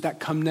speeches that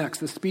come next.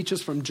 The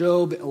speeches from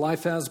Job,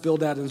 Eliphaz,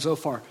 Bildad, and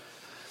Zophar.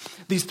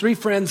 These three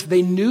friends,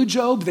 they knew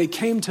Job, they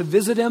came to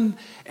visit him,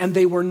 and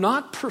they were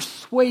not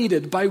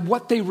persuaded by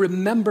what they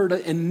remembered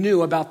and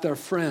knew about their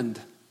friend,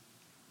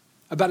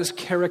 about his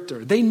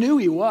character. They knew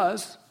he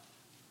was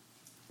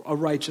a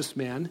righteous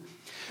man.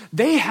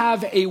 They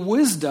have a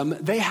wisdom,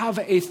 they have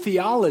a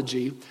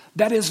theology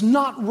that is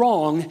not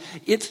wrong,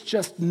 it's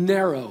just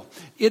narrow.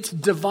 It's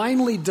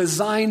divinely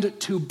designed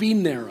to be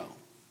narrow.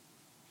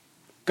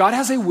 God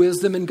has a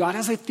wisdom and God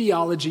has a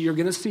theology, you're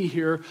going to see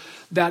here,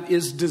 that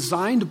is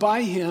designed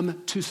by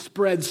him to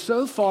spread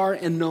so far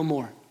and no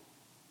more.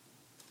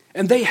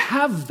 And they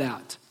have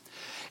that.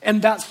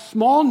 And that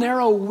small,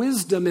 narrow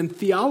wisdom and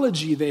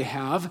theology they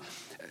have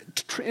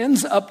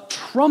ends up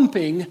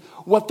trumping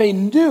what they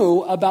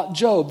knew about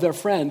Job, their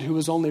friend, who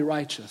was only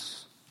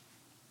righteous.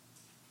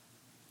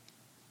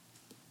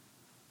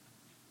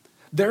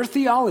 Their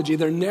theology,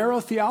 their narrow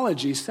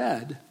theology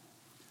said,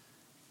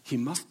 he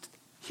must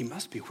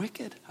be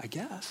wicked, I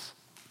guess.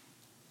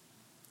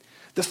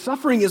 The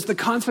suffering is the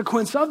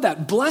consequence of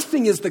that.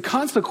 Blessing is the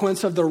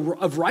consequence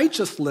of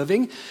righteous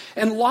living,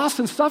 and loss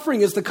and suffering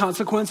is the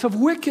consequence of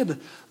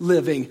wicked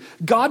living.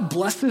 God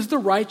blesses the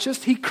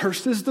righteous, he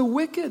curses the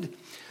wicked.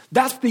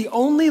 That's the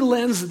only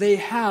lens they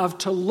have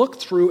to look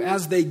through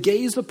as they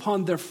gaze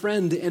upon their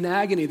friend in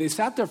agony. They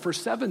sat there for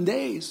 7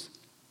 days.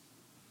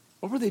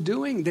 What were they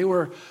doing? They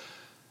were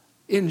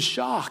in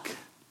shock.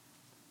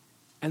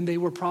 And they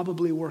were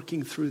probably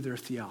working through their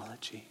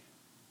theology,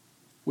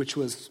 which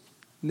was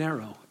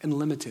narrow and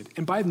limited.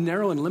 And by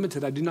narrow and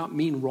limited, I do not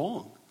mean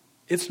wrong.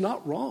 It's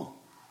not wrong,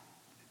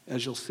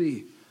 as you'll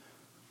see.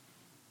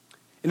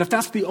 And if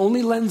that's the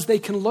only lens they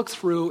can look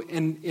through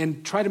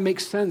and try to make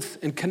sense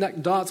and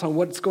connect dots on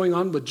what's going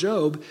on with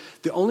Job,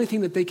 the only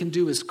thing that they can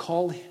do is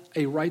call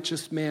a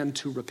righteous man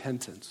to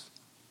repentance.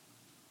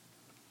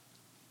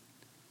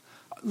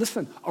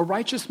 Listen, a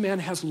righteous man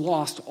has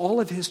lost all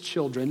of his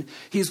children.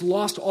 He's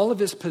lost all of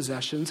his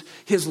possessions.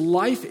 His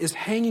life is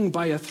hanging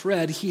by a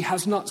thread. He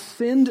has not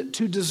sinned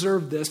to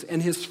deserve this,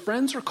 and his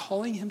friends are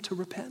calling him to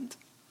repent.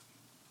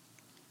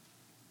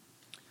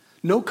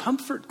 No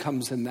comfort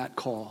comes in that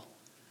call.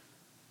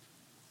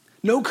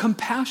 No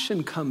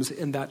compassion comes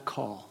in that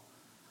call.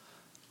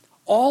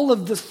 All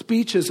of the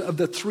speeches of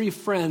the three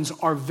friends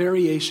are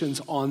variations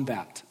on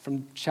that.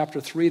 From chapter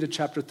 3 to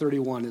chapter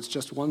 31, it's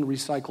just one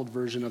recycled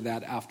version of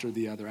that after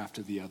the other,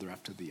 after the other,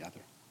 after the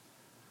other.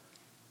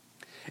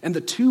 And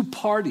the two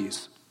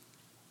parties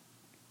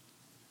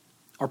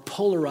are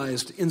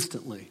polarized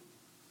instantly.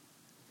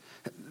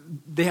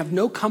 They have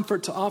no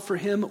comfort to offer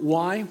him.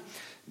 Why?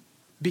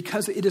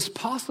 Because it is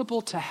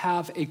possible to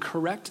have a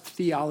correct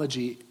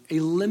theology,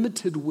 a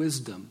limited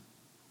wisdom,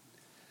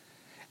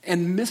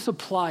 and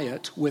misapply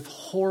it with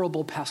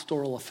horrible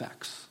pastoral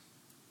effects.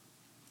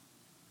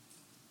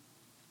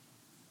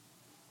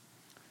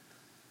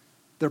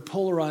 They're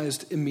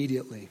polarized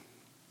immediately.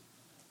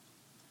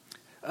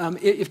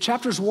 If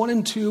chapters 1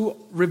 and 2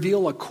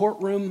 reveal a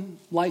courtroom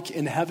like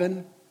in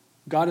heaven,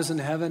 God is in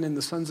heaven and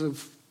the sons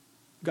of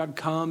God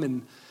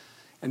come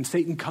and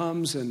Satan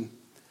comes and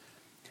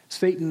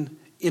Satan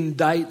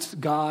indicts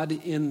God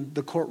in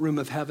the courtroom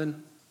of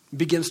heaven,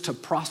 begins to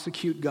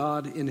prosecute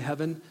God in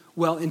heaven.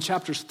 Well, in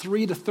chapters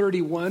 3 to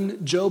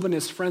 31, Job and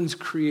his friends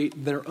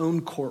create their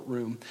own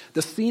courtroom.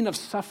 The scene of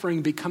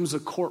suffering becomes a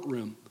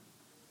courtroom.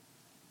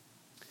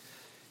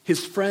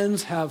 His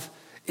friends have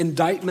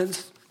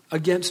indictments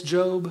against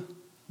Job.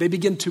 They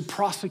begin to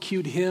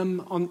prosecute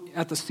him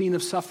at the scene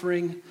of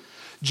suffering.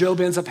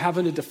 Job ends up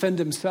having to defend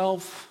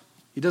himself.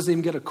 He doesn't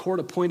even get a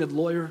court-appointed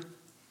lawyer.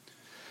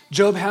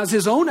 Job has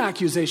his own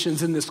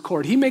accusations in this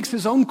court. He makes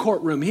his own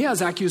courtroom. He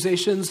has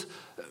accusations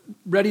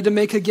ready to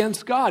make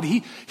against God.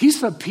 He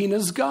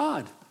subpoenas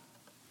God.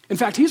 In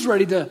fact, he's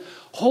ready to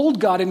hold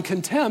God in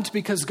contempt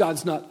because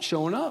God's not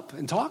showing up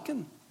and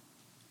talking.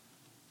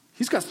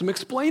 He's got some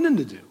explaining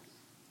to do.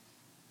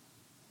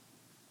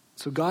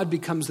 So God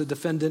becomes the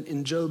defendant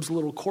in Job's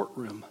little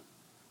courtroom.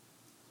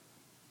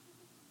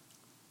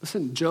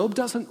 Listen, Job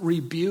doesn't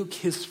rebuke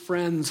his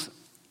friends'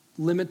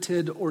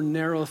 limited or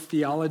narrow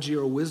theology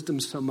or wisdom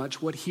so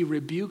much. What he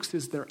rebukes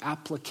is their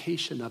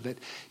application of it.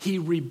 He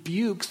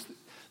rebukes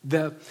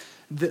the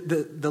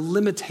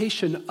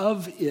limitation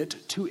of it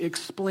to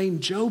explain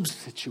Job's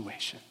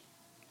situation.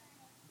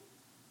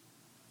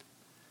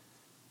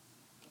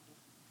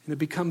 And it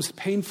becomes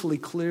painfully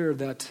clear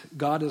that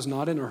God is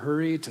not in a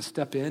hurry to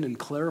step in and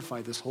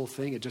clarify this whole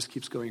thing. It just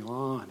keeps going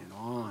on and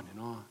on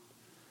and on.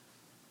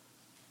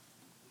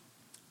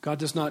 God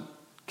does not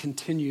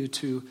continue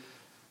to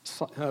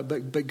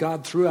But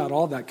God, throughout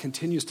all that,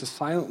 continues to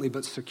silently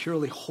but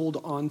securely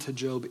hold on to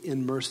Job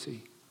in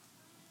mercy.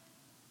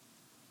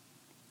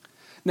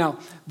 Now,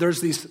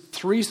 there's these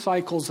 3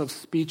 cycles of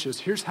speeches.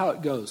 Here's how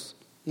it goes.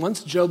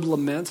 Once Job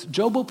laments,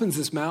 Job opens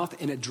his mouth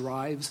and it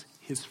drives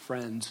his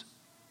friends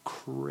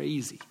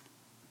crazy.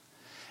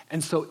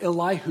 And so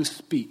Elihu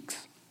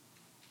speaks.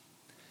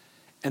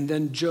 And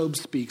then Job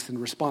speaks in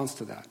response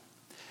to that.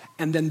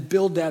 And then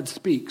Bildad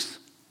speaks.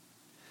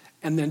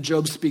 And then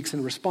Job speaks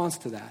in response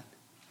to that.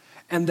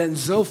 And then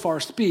Zophar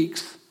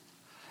speaks.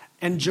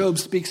 And Job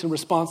speaks in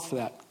response to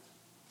that.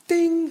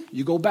 Ding!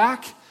 You go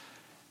back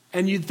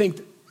and you'd think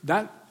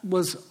that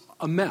was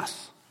a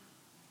mess.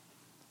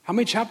 How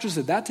many chapters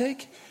did that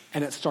take?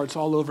 And it starts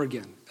all over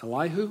again.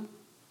 Elihu,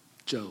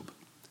 Job.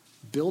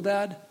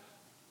 Bildad,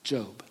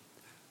 Job.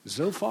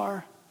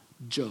 Zophar,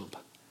 Job.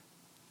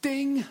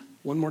 Ding!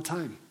 One more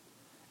time.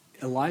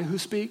 Elihu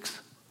speaks,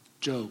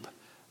 Job.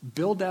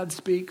 Bildad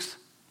speaks,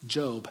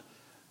 Job.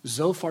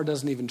 Zophar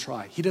doesn't even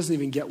try. He doesn't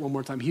even get one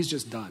more time. He's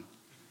just done.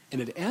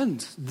 And it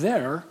ends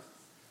there.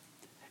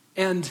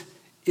 And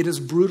it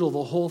is brutal,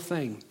 the whole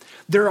thing.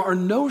 There are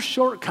no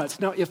shortcuts.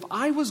 Now, if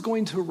I was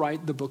going to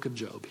write the book of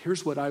Job,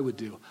 here's what I would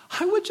do.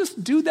 I would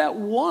just do that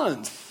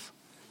once.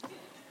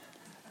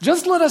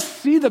 Just let us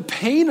see the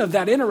pain of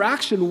that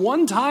interaction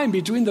one time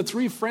between the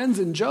 3 friends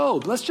and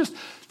Job.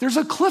 There's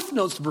a Cliff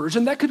Notes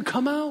version that could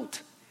come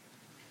out.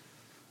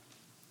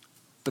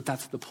 But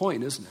that's the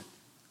point, isn't it?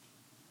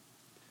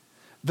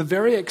 The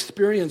very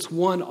experience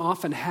one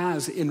often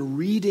has in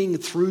reading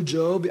through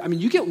Job, I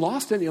mean, you get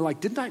lost in it, you're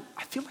like,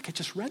 I feel like I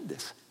just read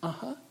this.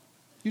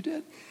 You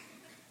did.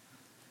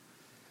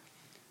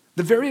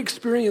 The very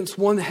experience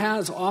one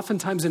has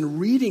oftentimes in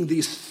reading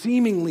these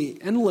seemingly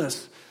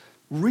endless,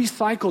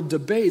 recycled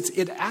debates,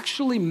 it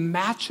actually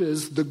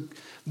matches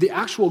the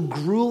actual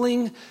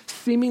grueling,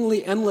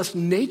 seemingly endless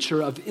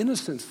nature of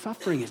innocent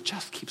suffering. It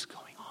just keeps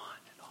going on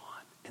and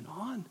on and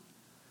on.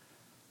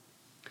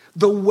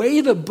 The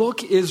way the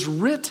book is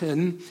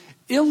written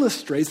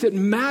illustrates, it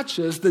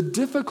matches the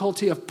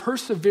difficulty of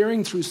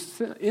persevering through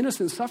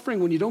innocent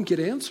suffering when you don't get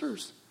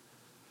answers.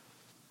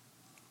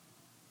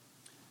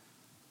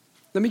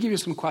 Let me give you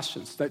some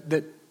questions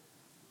that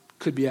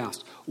could be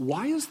asked.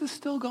 Why is this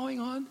still going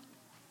on?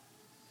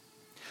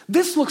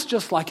 This looks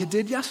just like it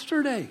did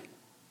yesterday.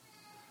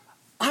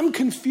 I'm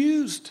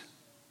confused.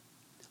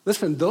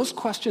 Listen, those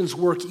questions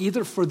work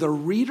either for the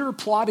reader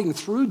plodding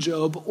through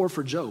Job or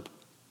for Job.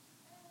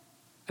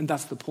 And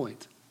that's the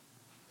point.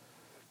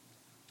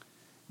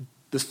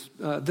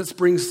 This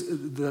brings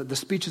the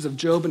speeches of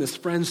Job and his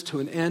friends to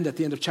an end at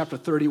the end of chapter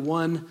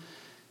 31.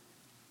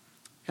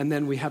 And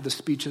then we have the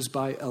speeches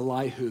by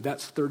Elihu.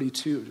 That's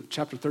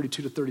chapter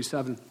 32 to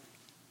 37.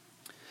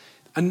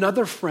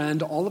 Another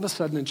friend, all of a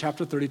sudden in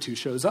chapter 32,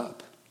 shows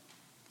up.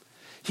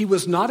 He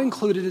was not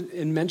included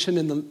and mentioned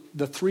in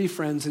the 3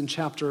 friends in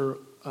chapter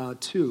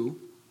 2.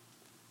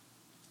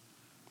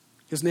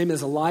 His name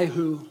is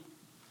Elihu.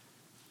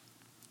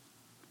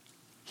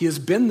 He has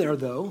been there,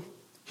 though.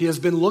 He has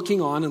been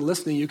looking on and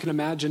listening. You can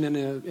imagine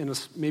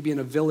maybe in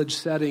a village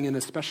setting, and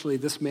especially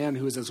this man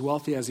who is as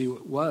wealthy as he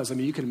was. I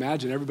mean, you can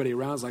imagine everybody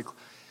around is like,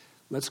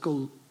 let's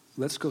go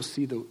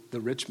see the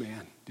rich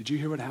man. Did you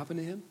hear what happened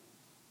to him?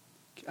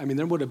 I mean,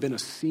 there would have been a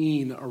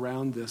scene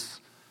around this,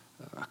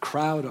 a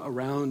crowd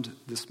around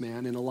this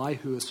man, and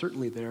Elihu is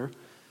certainly there.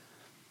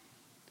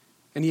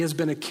 And he has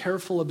been a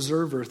careful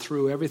observer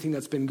through everything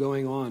that's been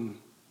going on.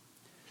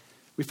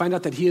 We find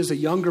out that he is a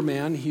younger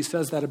man. He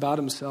says that about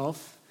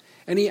himself.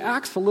 And he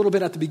acts a little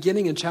bit at the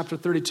beginning in chapter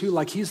 32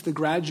 like he's the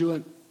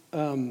graduate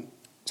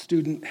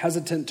student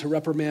hesitant to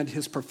reprimand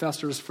his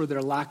professors for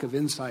their lack of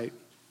insight.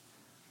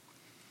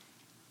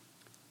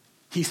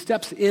 He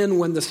steps in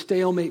when the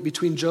stalemate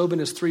between Job and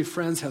his 3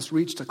 friends has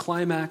reached a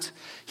climax.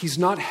 He's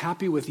not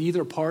happy with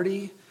either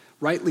party,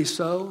 rightly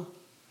so.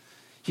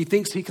 He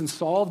thinks he can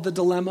solve the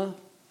dilemma.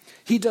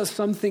 He does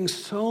some things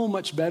so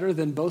much better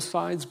than both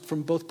sides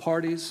from both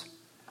parties.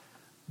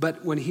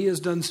 But when he is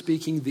done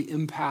speaking, the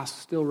impasse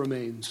still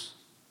remains.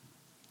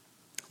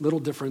 Little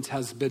difference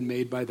has been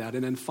made by that.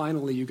 And then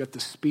finally, you get the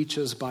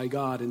speeches by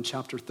God in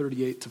chapter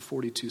 38 to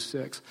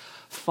 42:6.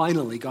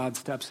 Finally, God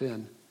steps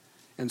in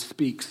and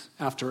speaks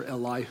after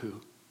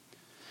Elihu.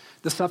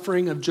 The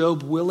suffering of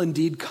Job will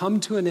indeed come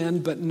to an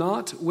end, but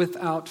not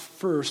without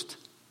first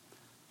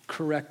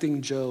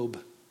correcting Job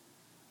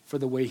for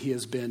the way he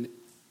has been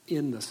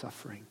in the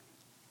suffering.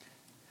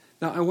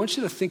 Now, I want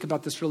you to think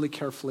about this really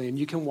carefully, and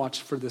you can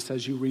watch for this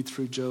as you read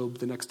through Job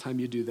the next time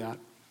you do that.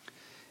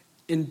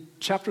 In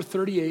chapter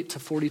 38 to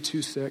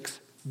 42:6,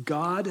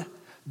 God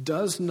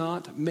does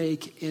not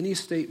make any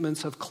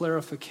statements of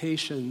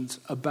clarifications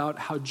about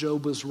how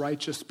Job was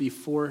righteous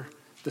before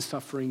the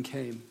suffering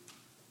came.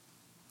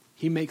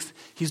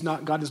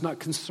 God is not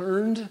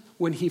concerned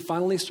when he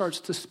finally starts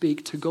to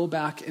speak to go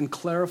back and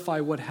clarify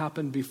what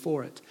happened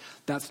before it.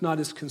 That's not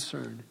his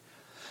concern.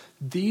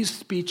 These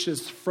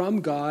speeches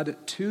from God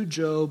to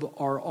Job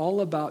are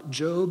all about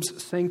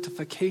Job's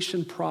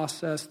sanctification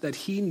process that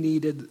he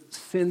needed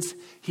since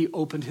he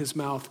opened his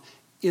mouth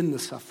in the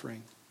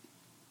suffering.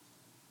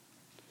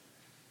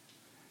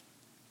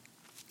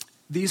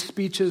 These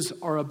speeches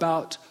are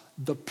about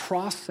the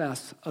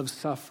process of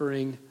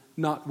suffering,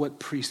 not what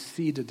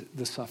preceded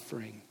the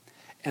suffering.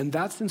 And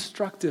that's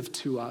instructive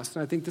to us.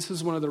 And I think this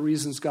is one of the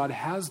reasons God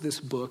has this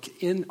book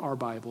in our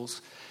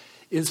Bibles,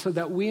 is so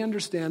that we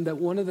understand that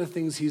one of the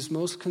things he's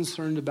most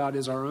concerned about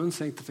is our own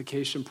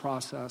sanctification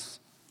process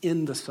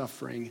in the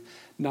suffering,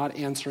 not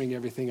answering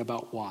everything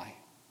about why.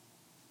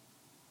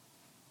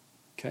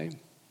 Okay?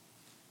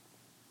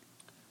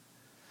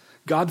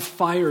 God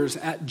fires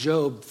at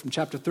Job from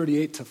chapter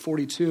 38 to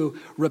 42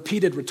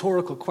 repeated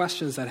rhetorical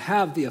questions that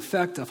have the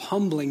effect of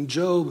humbling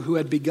Job, who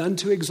had begun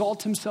to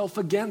exalt himself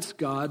against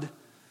God.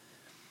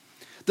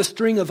 The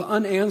string of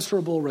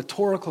unanswerable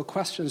rhetorical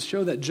questions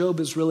show that Job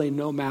is really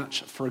no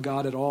match for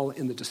God at all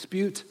in the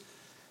dispute.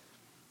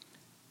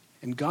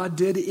 And God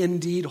did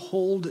indeed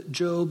hold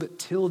Job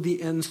till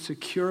the end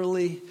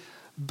securely,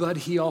 but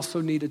he also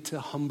needed to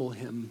humble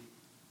him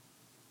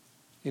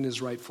in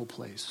his rightful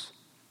place.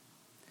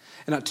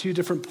 And at two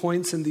different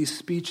points in these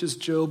speeches,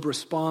 Job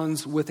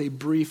responds with a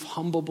brief,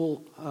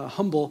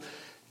 humble,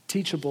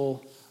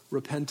 teachable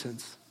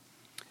repentance.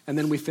 And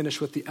then we finish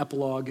with the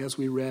epilogue as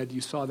we read. You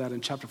saw that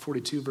in chapter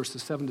 42,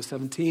 verses 7 to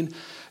 17.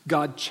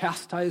 God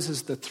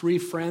chastises the three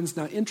friends.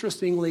 Now,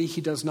 interestingly, he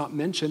does not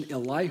mention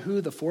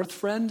Elihu, the fourth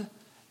friend,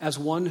 as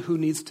one who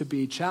needs to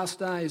be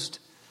chastised,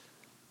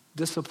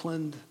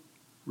 disciplined,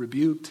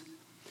 rebuked.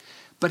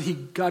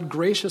 But God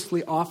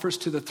graciously offers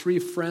to the three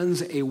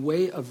friends a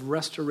way of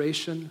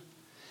restoration.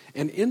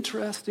 And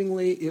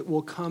interestingly, it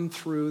will come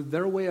through,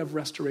 their way of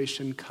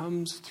restoration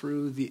comes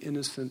through the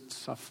innocent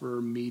sufferer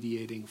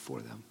mediating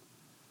for them.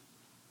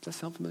 Does that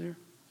sound familiar?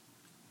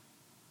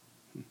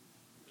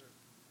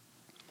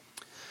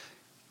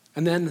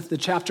 And then the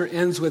chapter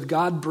ends with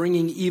God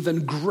bringing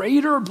even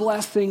greater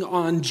blessing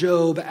on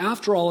Job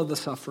after all of the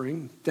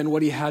suffering than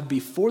what he had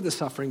before the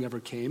suffering ever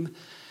came.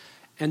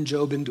 And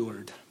Job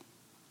endured.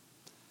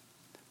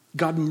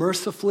 God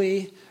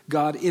mercifully,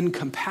 God in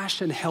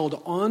compassion held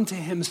on to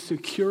him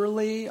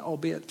securely,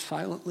 albeit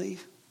silently,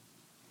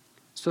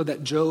 so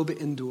that Job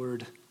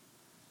endured.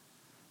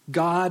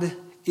 God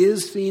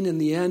is seen in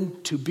the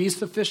end to be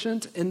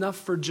sufficient enough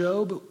for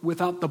Job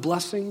without the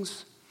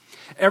blessings.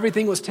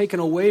 Everything was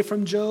taken away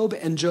from Job,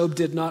 and Job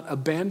did not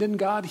abandon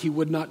God. He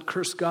would not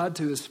curse God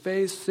to his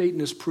face. Satan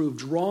is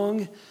proved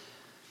wrong.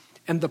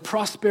 And the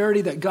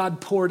prosperity that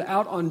God poured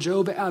out on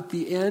Job at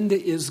the end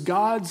is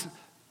God's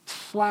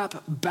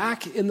slap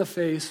back in the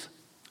face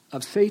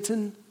of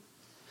Satan,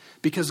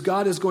 because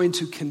God is going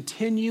to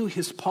continue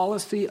his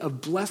policy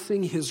of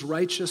blessing his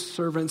righteous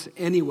servants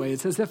anyway.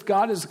 It's as if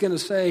God is going to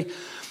say,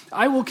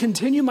 I will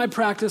continue my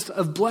practice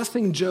of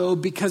blessing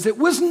Job because it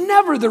was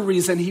never the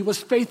reason he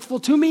was faithful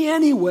to me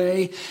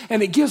anyway,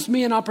 and it gives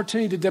me an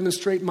opportunity to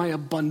demonstrate my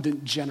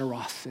abundant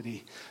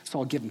generosity. So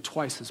I'll give him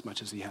twice as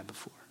much as he had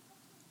before.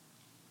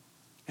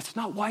 It's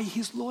not why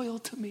he's loyal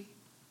to me.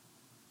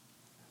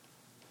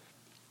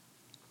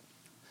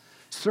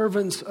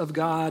 Servants of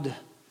God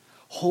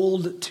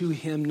hold to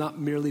him not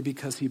merely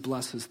because he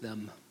blesses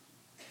them.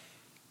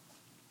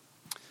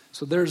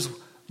 So there's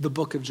the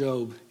book of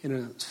Job in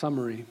a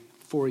summary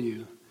for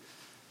you.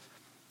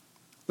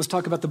 Let's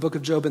talk about the book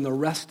of Job and the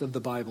rest of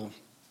the Bible.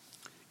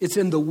 It's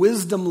in the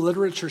wisdom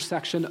literature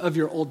section of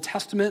your Old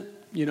Testament.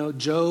 You know,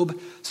 Job,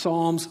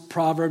 Psalms,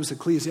 Proverbs,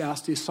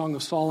 Ecclesiastes, Song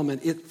of Solomon.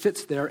 It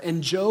fits there.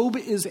 And Job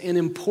is an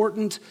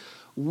important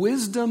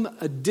wisdom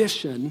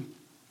addition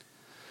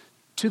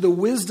to the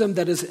wisdom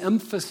that is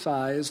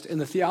emphasized in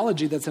the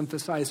theology that's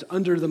emphasized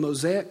under the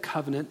Mosaic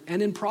covenant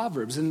and in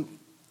Proverbs. And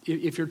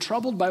if you're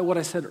troubled by what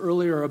I said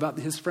earlier about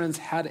his friends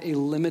had a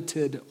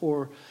limited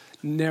or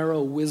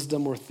narrow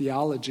wisdom or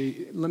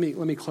theology, let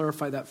me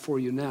clarify that for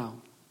you now.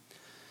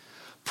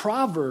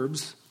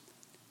 Proverbs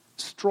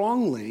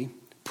strongly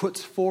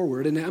puts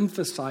forward and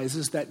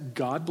emphasizes that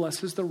God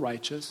blesses the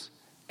righteous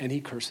and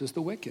he curses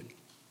the wicked.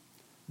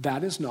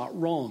 That is not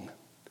wrong.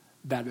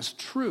 That is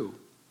true.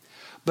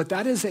 But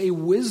that is a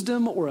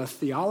wisdom or a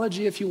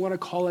theology, if you want to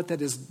call it,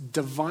 that is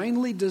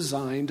divinely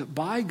designed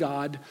by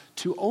God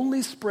to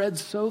only spread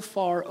so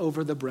far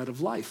over the bread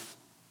of life.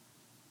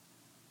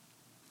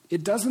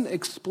 It doesn't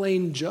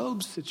explain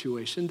Job's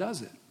situation,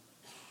 does it?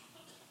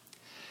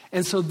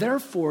 And so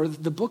therefore,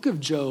 the book of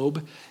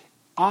Job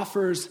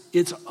offers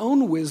its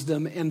own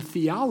wisdom and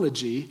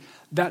theology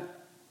that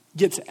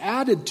gets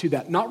added to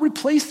that, not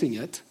replacing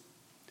it,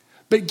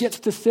 but gets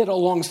to sit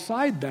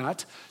alongside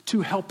that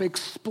to help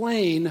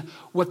explain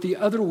what the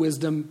other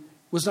wisdom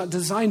was not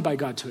designed by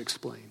God to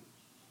explain.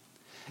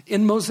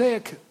 In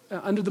Mosaic,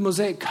 under the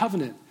Mosaic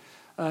covenant,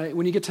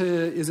 when you get to,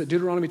 is it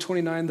Deuteronomy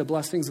 29, the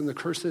blessings and the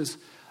curses,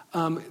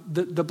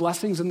 the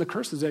blessings and the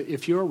curses,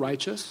 if you're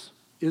righteous,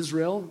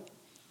 Israel,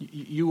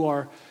 you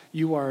are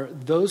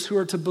those who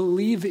are to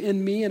believe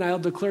in me, and I'll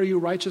declare you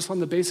righteous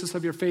on the basis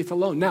of your faith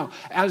alone. Now,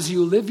 as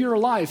you live your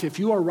life, if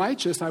you are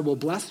righteous, I will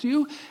bless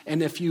you,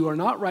 and if you are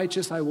not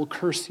righteous, I will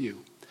curse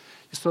you.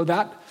 So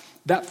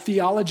that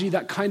theology,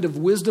 that kind of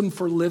wisdom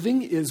for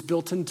living is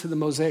built into the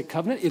Mosaic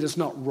covenant. It is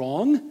not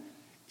wrong.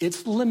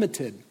 It's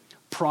limited.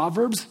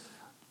 Proverbs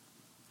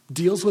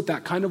deals with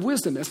that kind of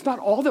wisdom. It's not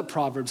all that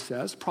Proverbs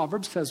says.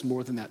 Proverbs says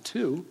more than that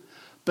too.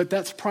 But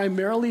that's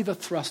primarily the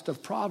thrust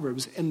of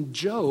Proverbs. And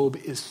Job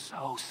is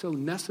so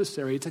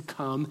necessary to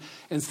come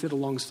and sit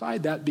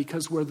alongside that,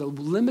 because where the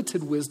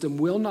limited wisdom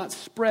will not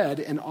spread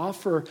and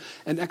offer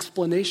an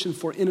explanation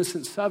for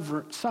innocent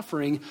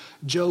suffering,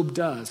 Job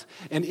does.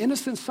 And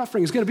innocent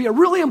suffering is going to be a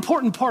really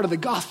important part of the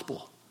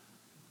gospel,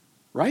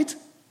 right?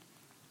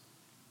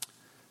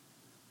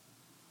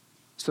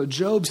 So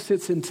Job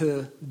sits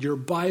into your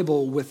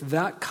Bible with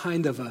that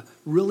kind of a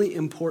really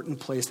important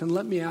place. And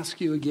let me ask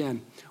you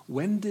again,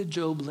 when did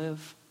Job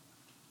live?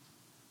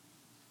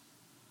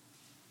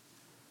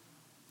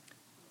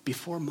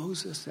 Before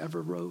Moses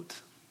ever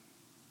wrote.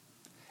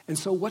 And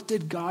so what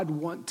did God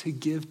want to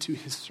give to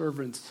his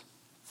servants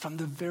from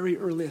the very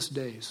earliest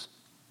days?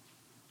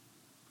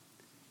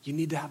 You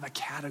need to have a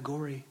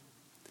category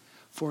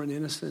for an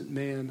innocent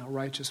man, a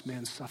righteous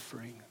man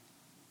suffering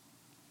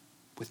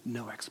with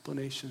no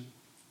explanation.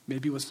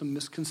 Maybe with some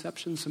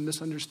misconceptions, some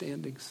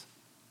misunderstandings.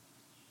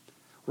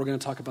 We're going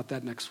to talk about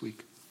that next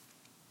week.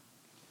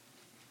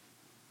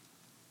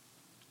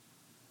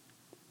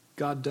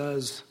 God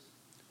does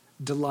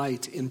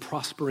delight in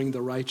prospering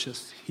the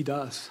righteous. He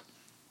does.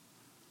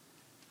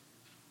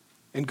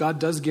 And God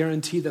does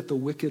guarantee that the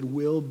wicked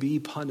will be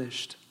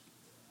punished.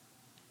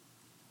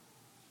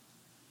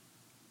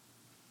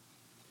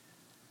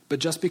 But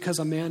just because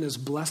a man is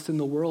blessed in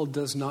the world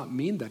does not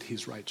mean that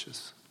he's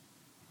righteous.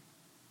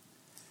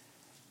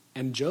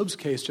 In Job's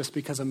case, just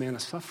because a man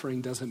is suffering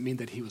doesn't mean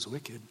that he was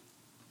wicked.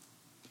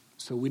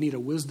 So we need a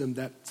wisdom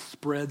that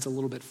spreads a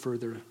little bit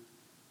further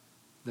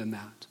than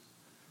that.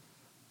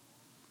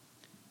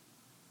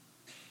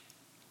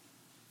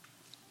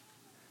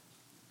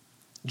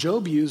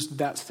 Job used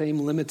that same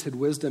limited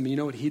wisdom. You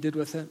know what he did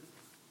with it?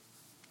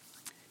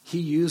 He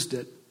used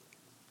it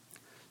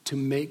to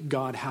make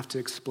God have to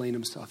explain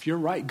himself. You're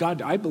right.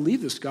 God, I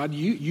believe this, God.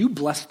 You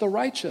bless the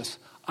righteous.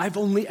 I've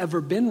only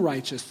ever been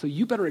righteous, so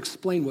you better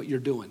explain what you're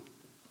doing.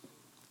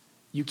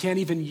 You can't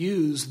even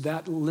use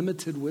that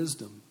limited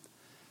wisdom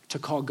to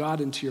call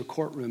God into your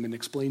courtroom and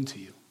explain to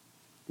you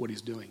what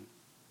he's doing.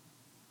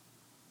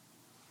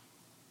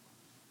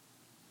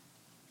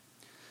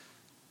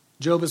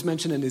 Job is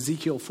mentioned in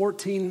Ezekiel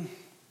 14.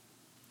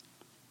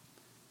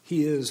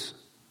 He is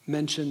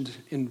mentioned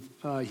in,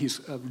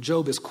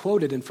 Job is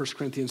quoted in 1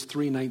 Corinthians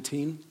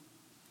 3:19.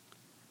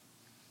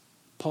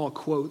 Paul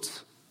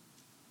quotes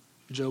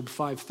Job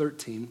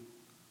 5:13.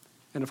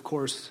 And of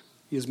course,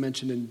 he is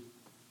mentioned in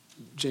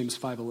James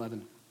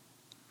 5:11.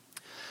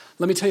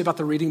 Let me tell you about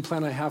the reading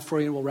plan I have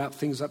for you, and we'll wrap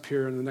things up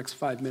here in the next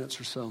 5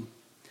 minutes or so.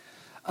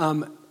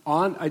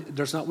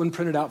 There's not one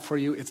printed out for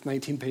you. It's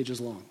 19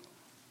 pages long.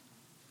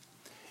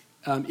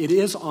 It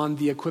is on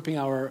the Equipping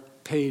Hour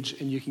page,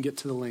 and you can get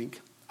to the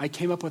link. I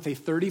came up with a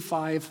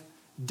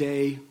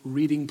 35-day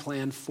reading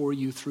plan for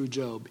you through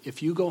Job.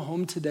 If you go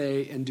home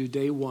today and do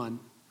day 1,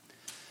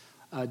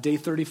 day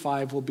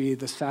 35 will be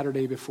the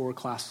Saturday before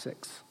class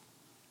 6.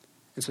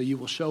 And so you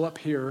will show up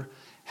here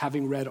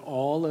having read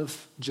all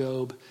of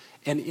Job,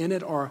 and in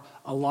it are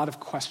a lot of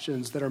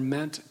questions that are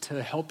meant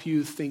to help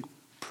you think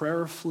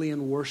prayerfully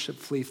and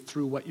worshipfully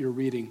through what you're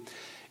reading.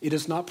 It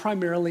is not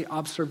primarily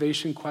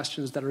observation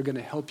questions that are going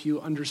to help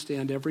you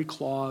understand every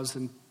clause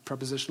and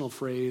prepositional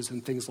phrase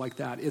and things like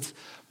that. It's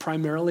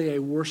primarily a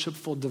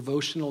worshipful,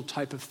 devotional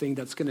type of thing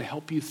that's going to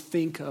help you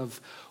think of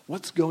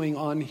what's going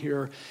on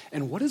here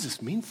and what does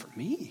this mean for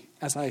me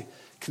as I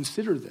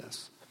consider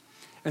this.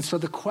 And so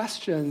the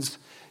questions,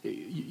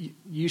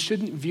 you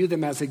shouldn't view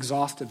them as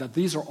exhaustive. That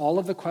these are all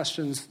of the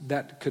questions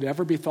that could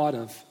ever be thought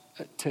of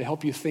to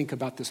help you think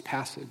about this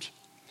passage.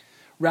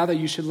 Rather,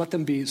 you should let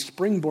them be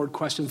springboard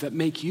questions that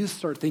make you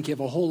start thinking of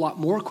a whole lot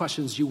more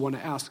questions you want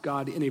to ask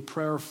God in a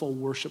prayerful,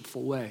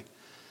 worshipful way.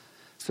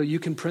 So you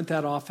can print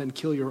that off and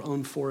kill your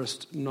own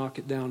forest, knock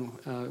it down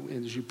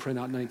as you print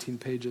out 19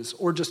 pages,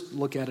 or just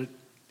look at it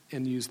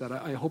and use that.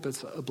 I hope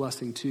it's a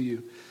blessing to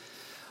you.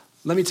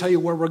 Let me tell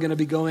you where we're going to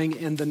be going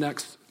in the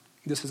next,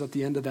 this is at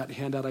the end of that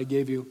handout I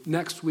gave you.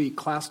 Next week,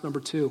 class number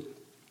 2.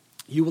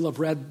 You will have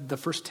read the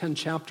first 10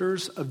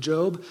 chapters of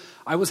Job.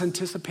 I was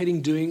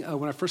anticipating doing,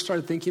 when I first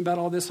started thinking about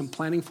all this and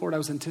planning for it, I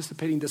was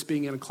anticipating this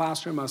being in a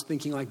classroom. I was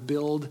thinking like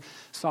build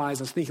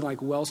size. I was thinking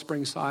like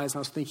wellspring size. I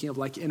was thinking of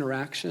like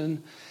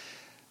interaction.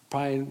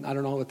 Probably, I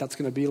don't know what that's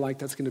going to be like.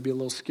 That's going to be a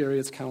little scary.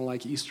 It's kind of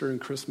like Easter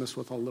and Christmas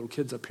with all the little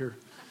kids up here.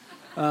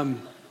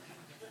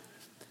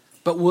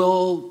 But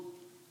we'll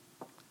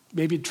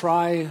maybe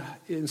try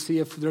and see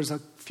if there's a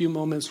few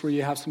moments where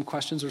you have some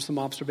questions or some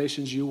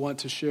observations you want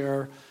to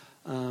share.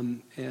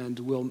 And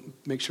we'll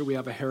make sure we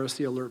have a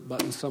heresy alert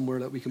button somewhere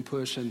that we can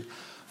push and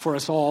for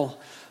us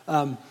all.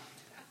 And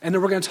then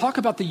we're going to talk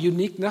about the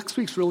unique, next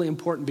week's really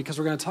important because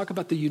we're going to talk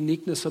about the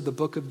uniqueness of the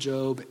book of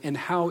Job and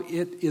how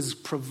it is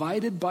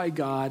provided by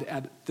God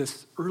at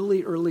this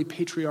early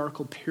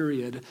patriarchal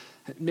period,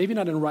 maybe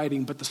not in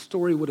writing, but the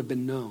story would have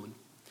been known,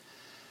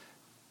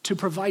 to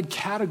provide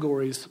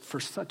categories for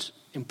such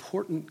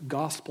important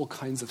gospel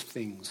kinds of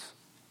things.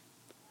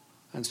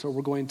 And so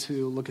we're going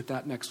to look at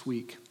that next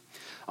week.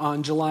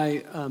 On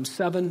July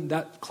 7,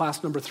 that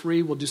class number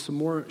 3, we'll do some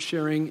more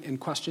sharing and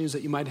questions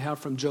that you might have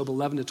from Job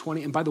 11 to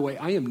 20. And by the way,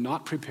 I am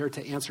not prepared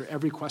to answer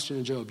every question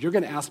in Job. You're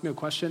going to ask me a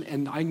question,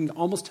 and I can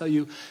almost tell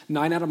you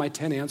 9 out of my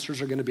 10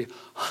 answers are going to be,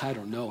 I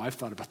don't know, I've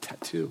thought about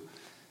that too,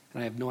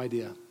 and I have no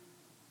idea.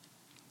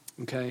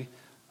 Okay?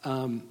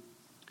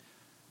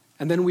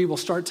 And then we will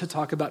start to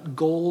talk about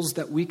goals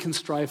that we can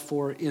strive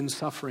for in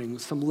suffering,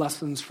 some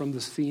lessons from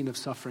the scene of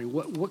suffering.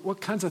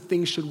 What kinds of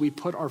things should we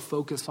put our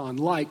focus on?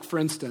 Like, for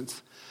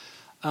instance,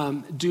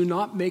 do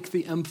not make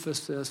the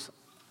emphasis,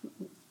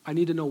 I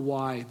need to know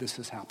why this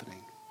is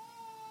happening.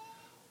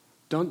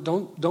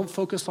 Don't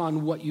focus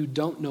on what you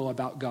don't know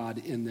about God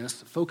in this.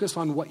 Focus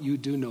on what you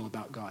do know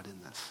about God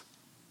in this.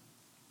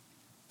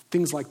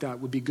 Things like that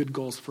would be good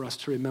goals for us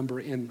to remember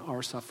in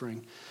our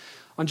suffering.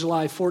 On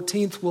July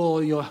 14th,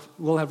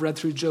 we'll have read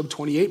through Job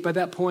 28 by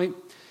that point.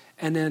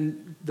 And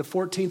then the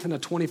 14th and the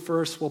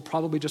 21st, we'll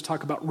probably just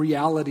talk about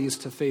realities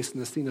to face in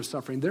the scene of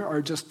suffering. There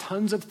are just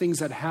tons of things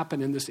that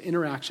happen in this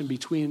interaction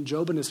between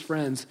Job and his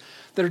friends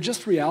that are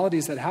just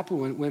realities that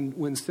happen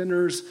when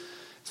sinners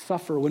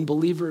suffer, when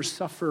believers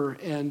suffer,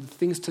 and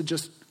things to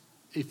just,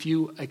 if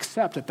you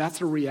accept that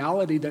that's a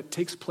reality that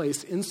takes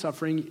place in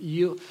suffering,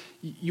 you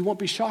won't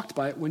be shocked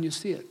by it when you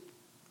see it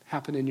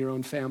happen in your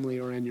own family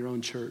or in your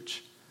own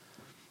church.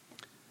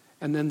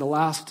 And then the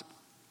last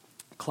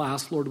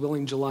class, Lord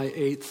willing, July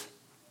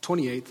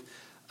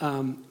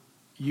 28th,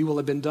 you will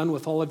have been done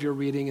with all of your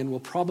reading, and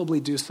we'll probably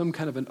do some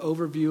kind of an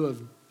overview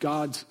of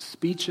God's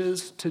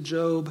speeches to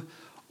Job,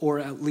 or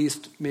at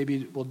least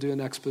maybe we'll do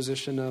an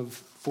exposition of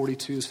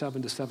 42,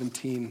 7 to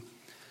 17,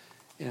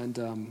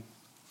 and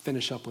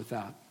finish up with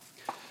that.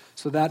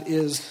 So that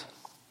is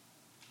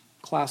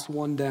class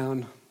 1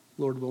 down,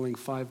 Lord willing,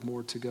 5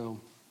 more to go.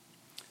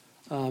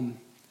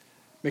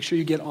 Make sure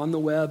you get on the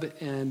web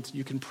and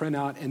you can print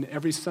out. And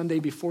every Sunday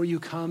before you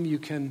come, you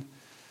can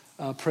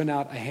print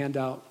out a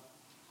handout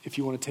if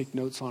you want to take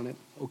notes on it,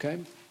 okay?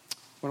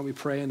 Why don't we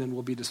pray and then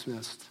we'll be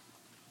dismissed.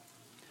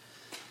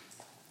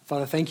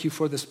 Father, thank you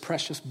for this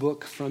precious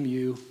book from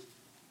you.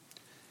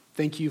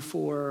 Thank you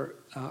for,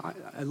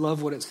 I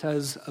love what it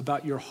says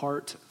about your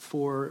heart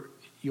for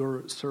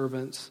your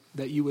servants,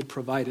 that you would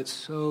provide it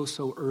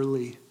so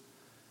early.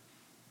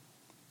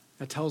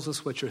 It tells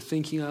us what you're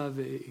thinking of.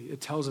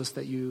 It tells us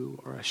that you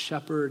are a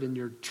shepherd and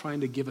you're trying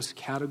to give us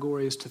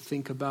categories to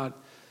think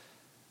about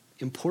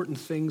important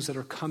things that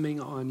are coming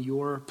on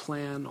your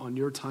plan, on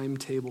your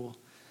timetable.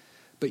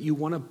 But you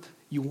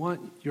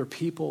want your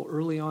people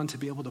early on to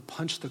be able to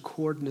punch the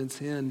coordinates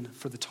in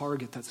for the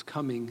target that's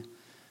coming.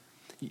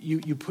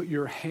 You put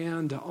your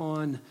hand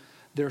on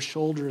their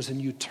shoulders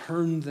and you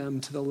turn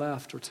them to the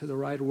left or to the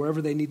right or wherever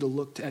they need to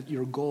look at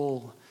your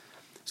goal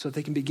so that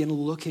they can begin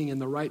looking in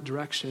the right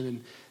direction,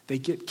 and they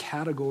get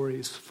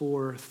categories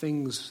for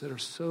things that are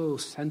so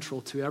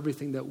central to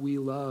everything that we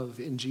love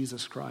in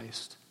Jesus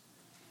Christ.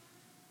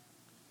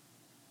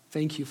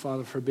 Thank you,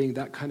 Father, for being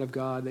that kind of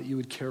God, that you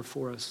would care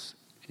for us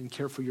and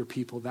care for your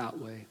people that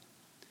way.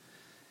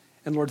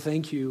 And Lord,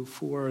 thank you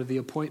for the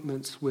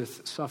appointments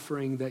with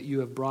suffering that you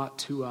have brought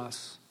to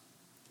us,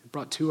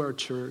 brought to our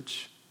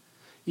church,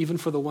 even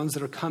for the ones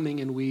that are coming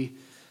and we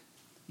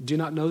do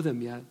not know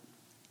them yet.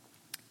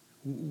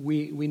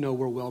 We know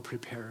we're well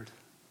prepared.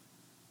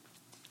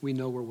 We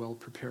know we're well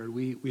prepared.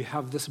 We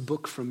have this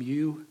book from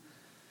you,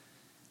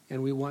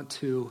 and we want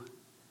to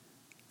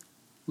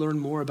learn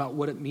more about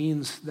what it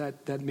means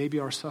that maybe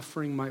our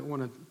suffering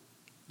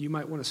you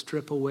might want to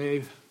strip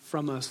away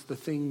from us the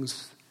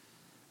things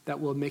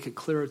that will make it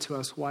clearer to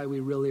us why we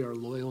really are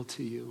loyal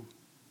to you.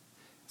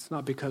 It's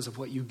not because of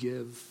what you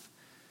give,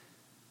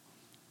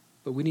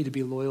 but we need to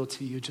be loyal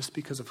to you just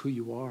because of who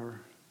you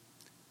are,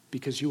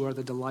 because you are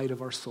the delight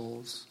of our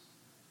souls.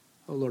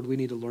 Oh Lord, we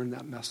need to learn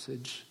that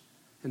message,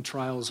 and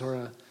trials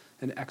are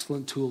an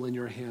excellent tool in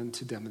your hand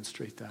to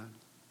demonstrate that.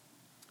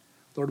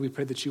 Lord, we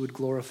pray that you would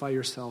glorify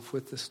yourself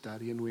with this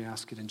study, and we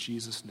ask it in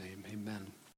Jesus' name. Amen.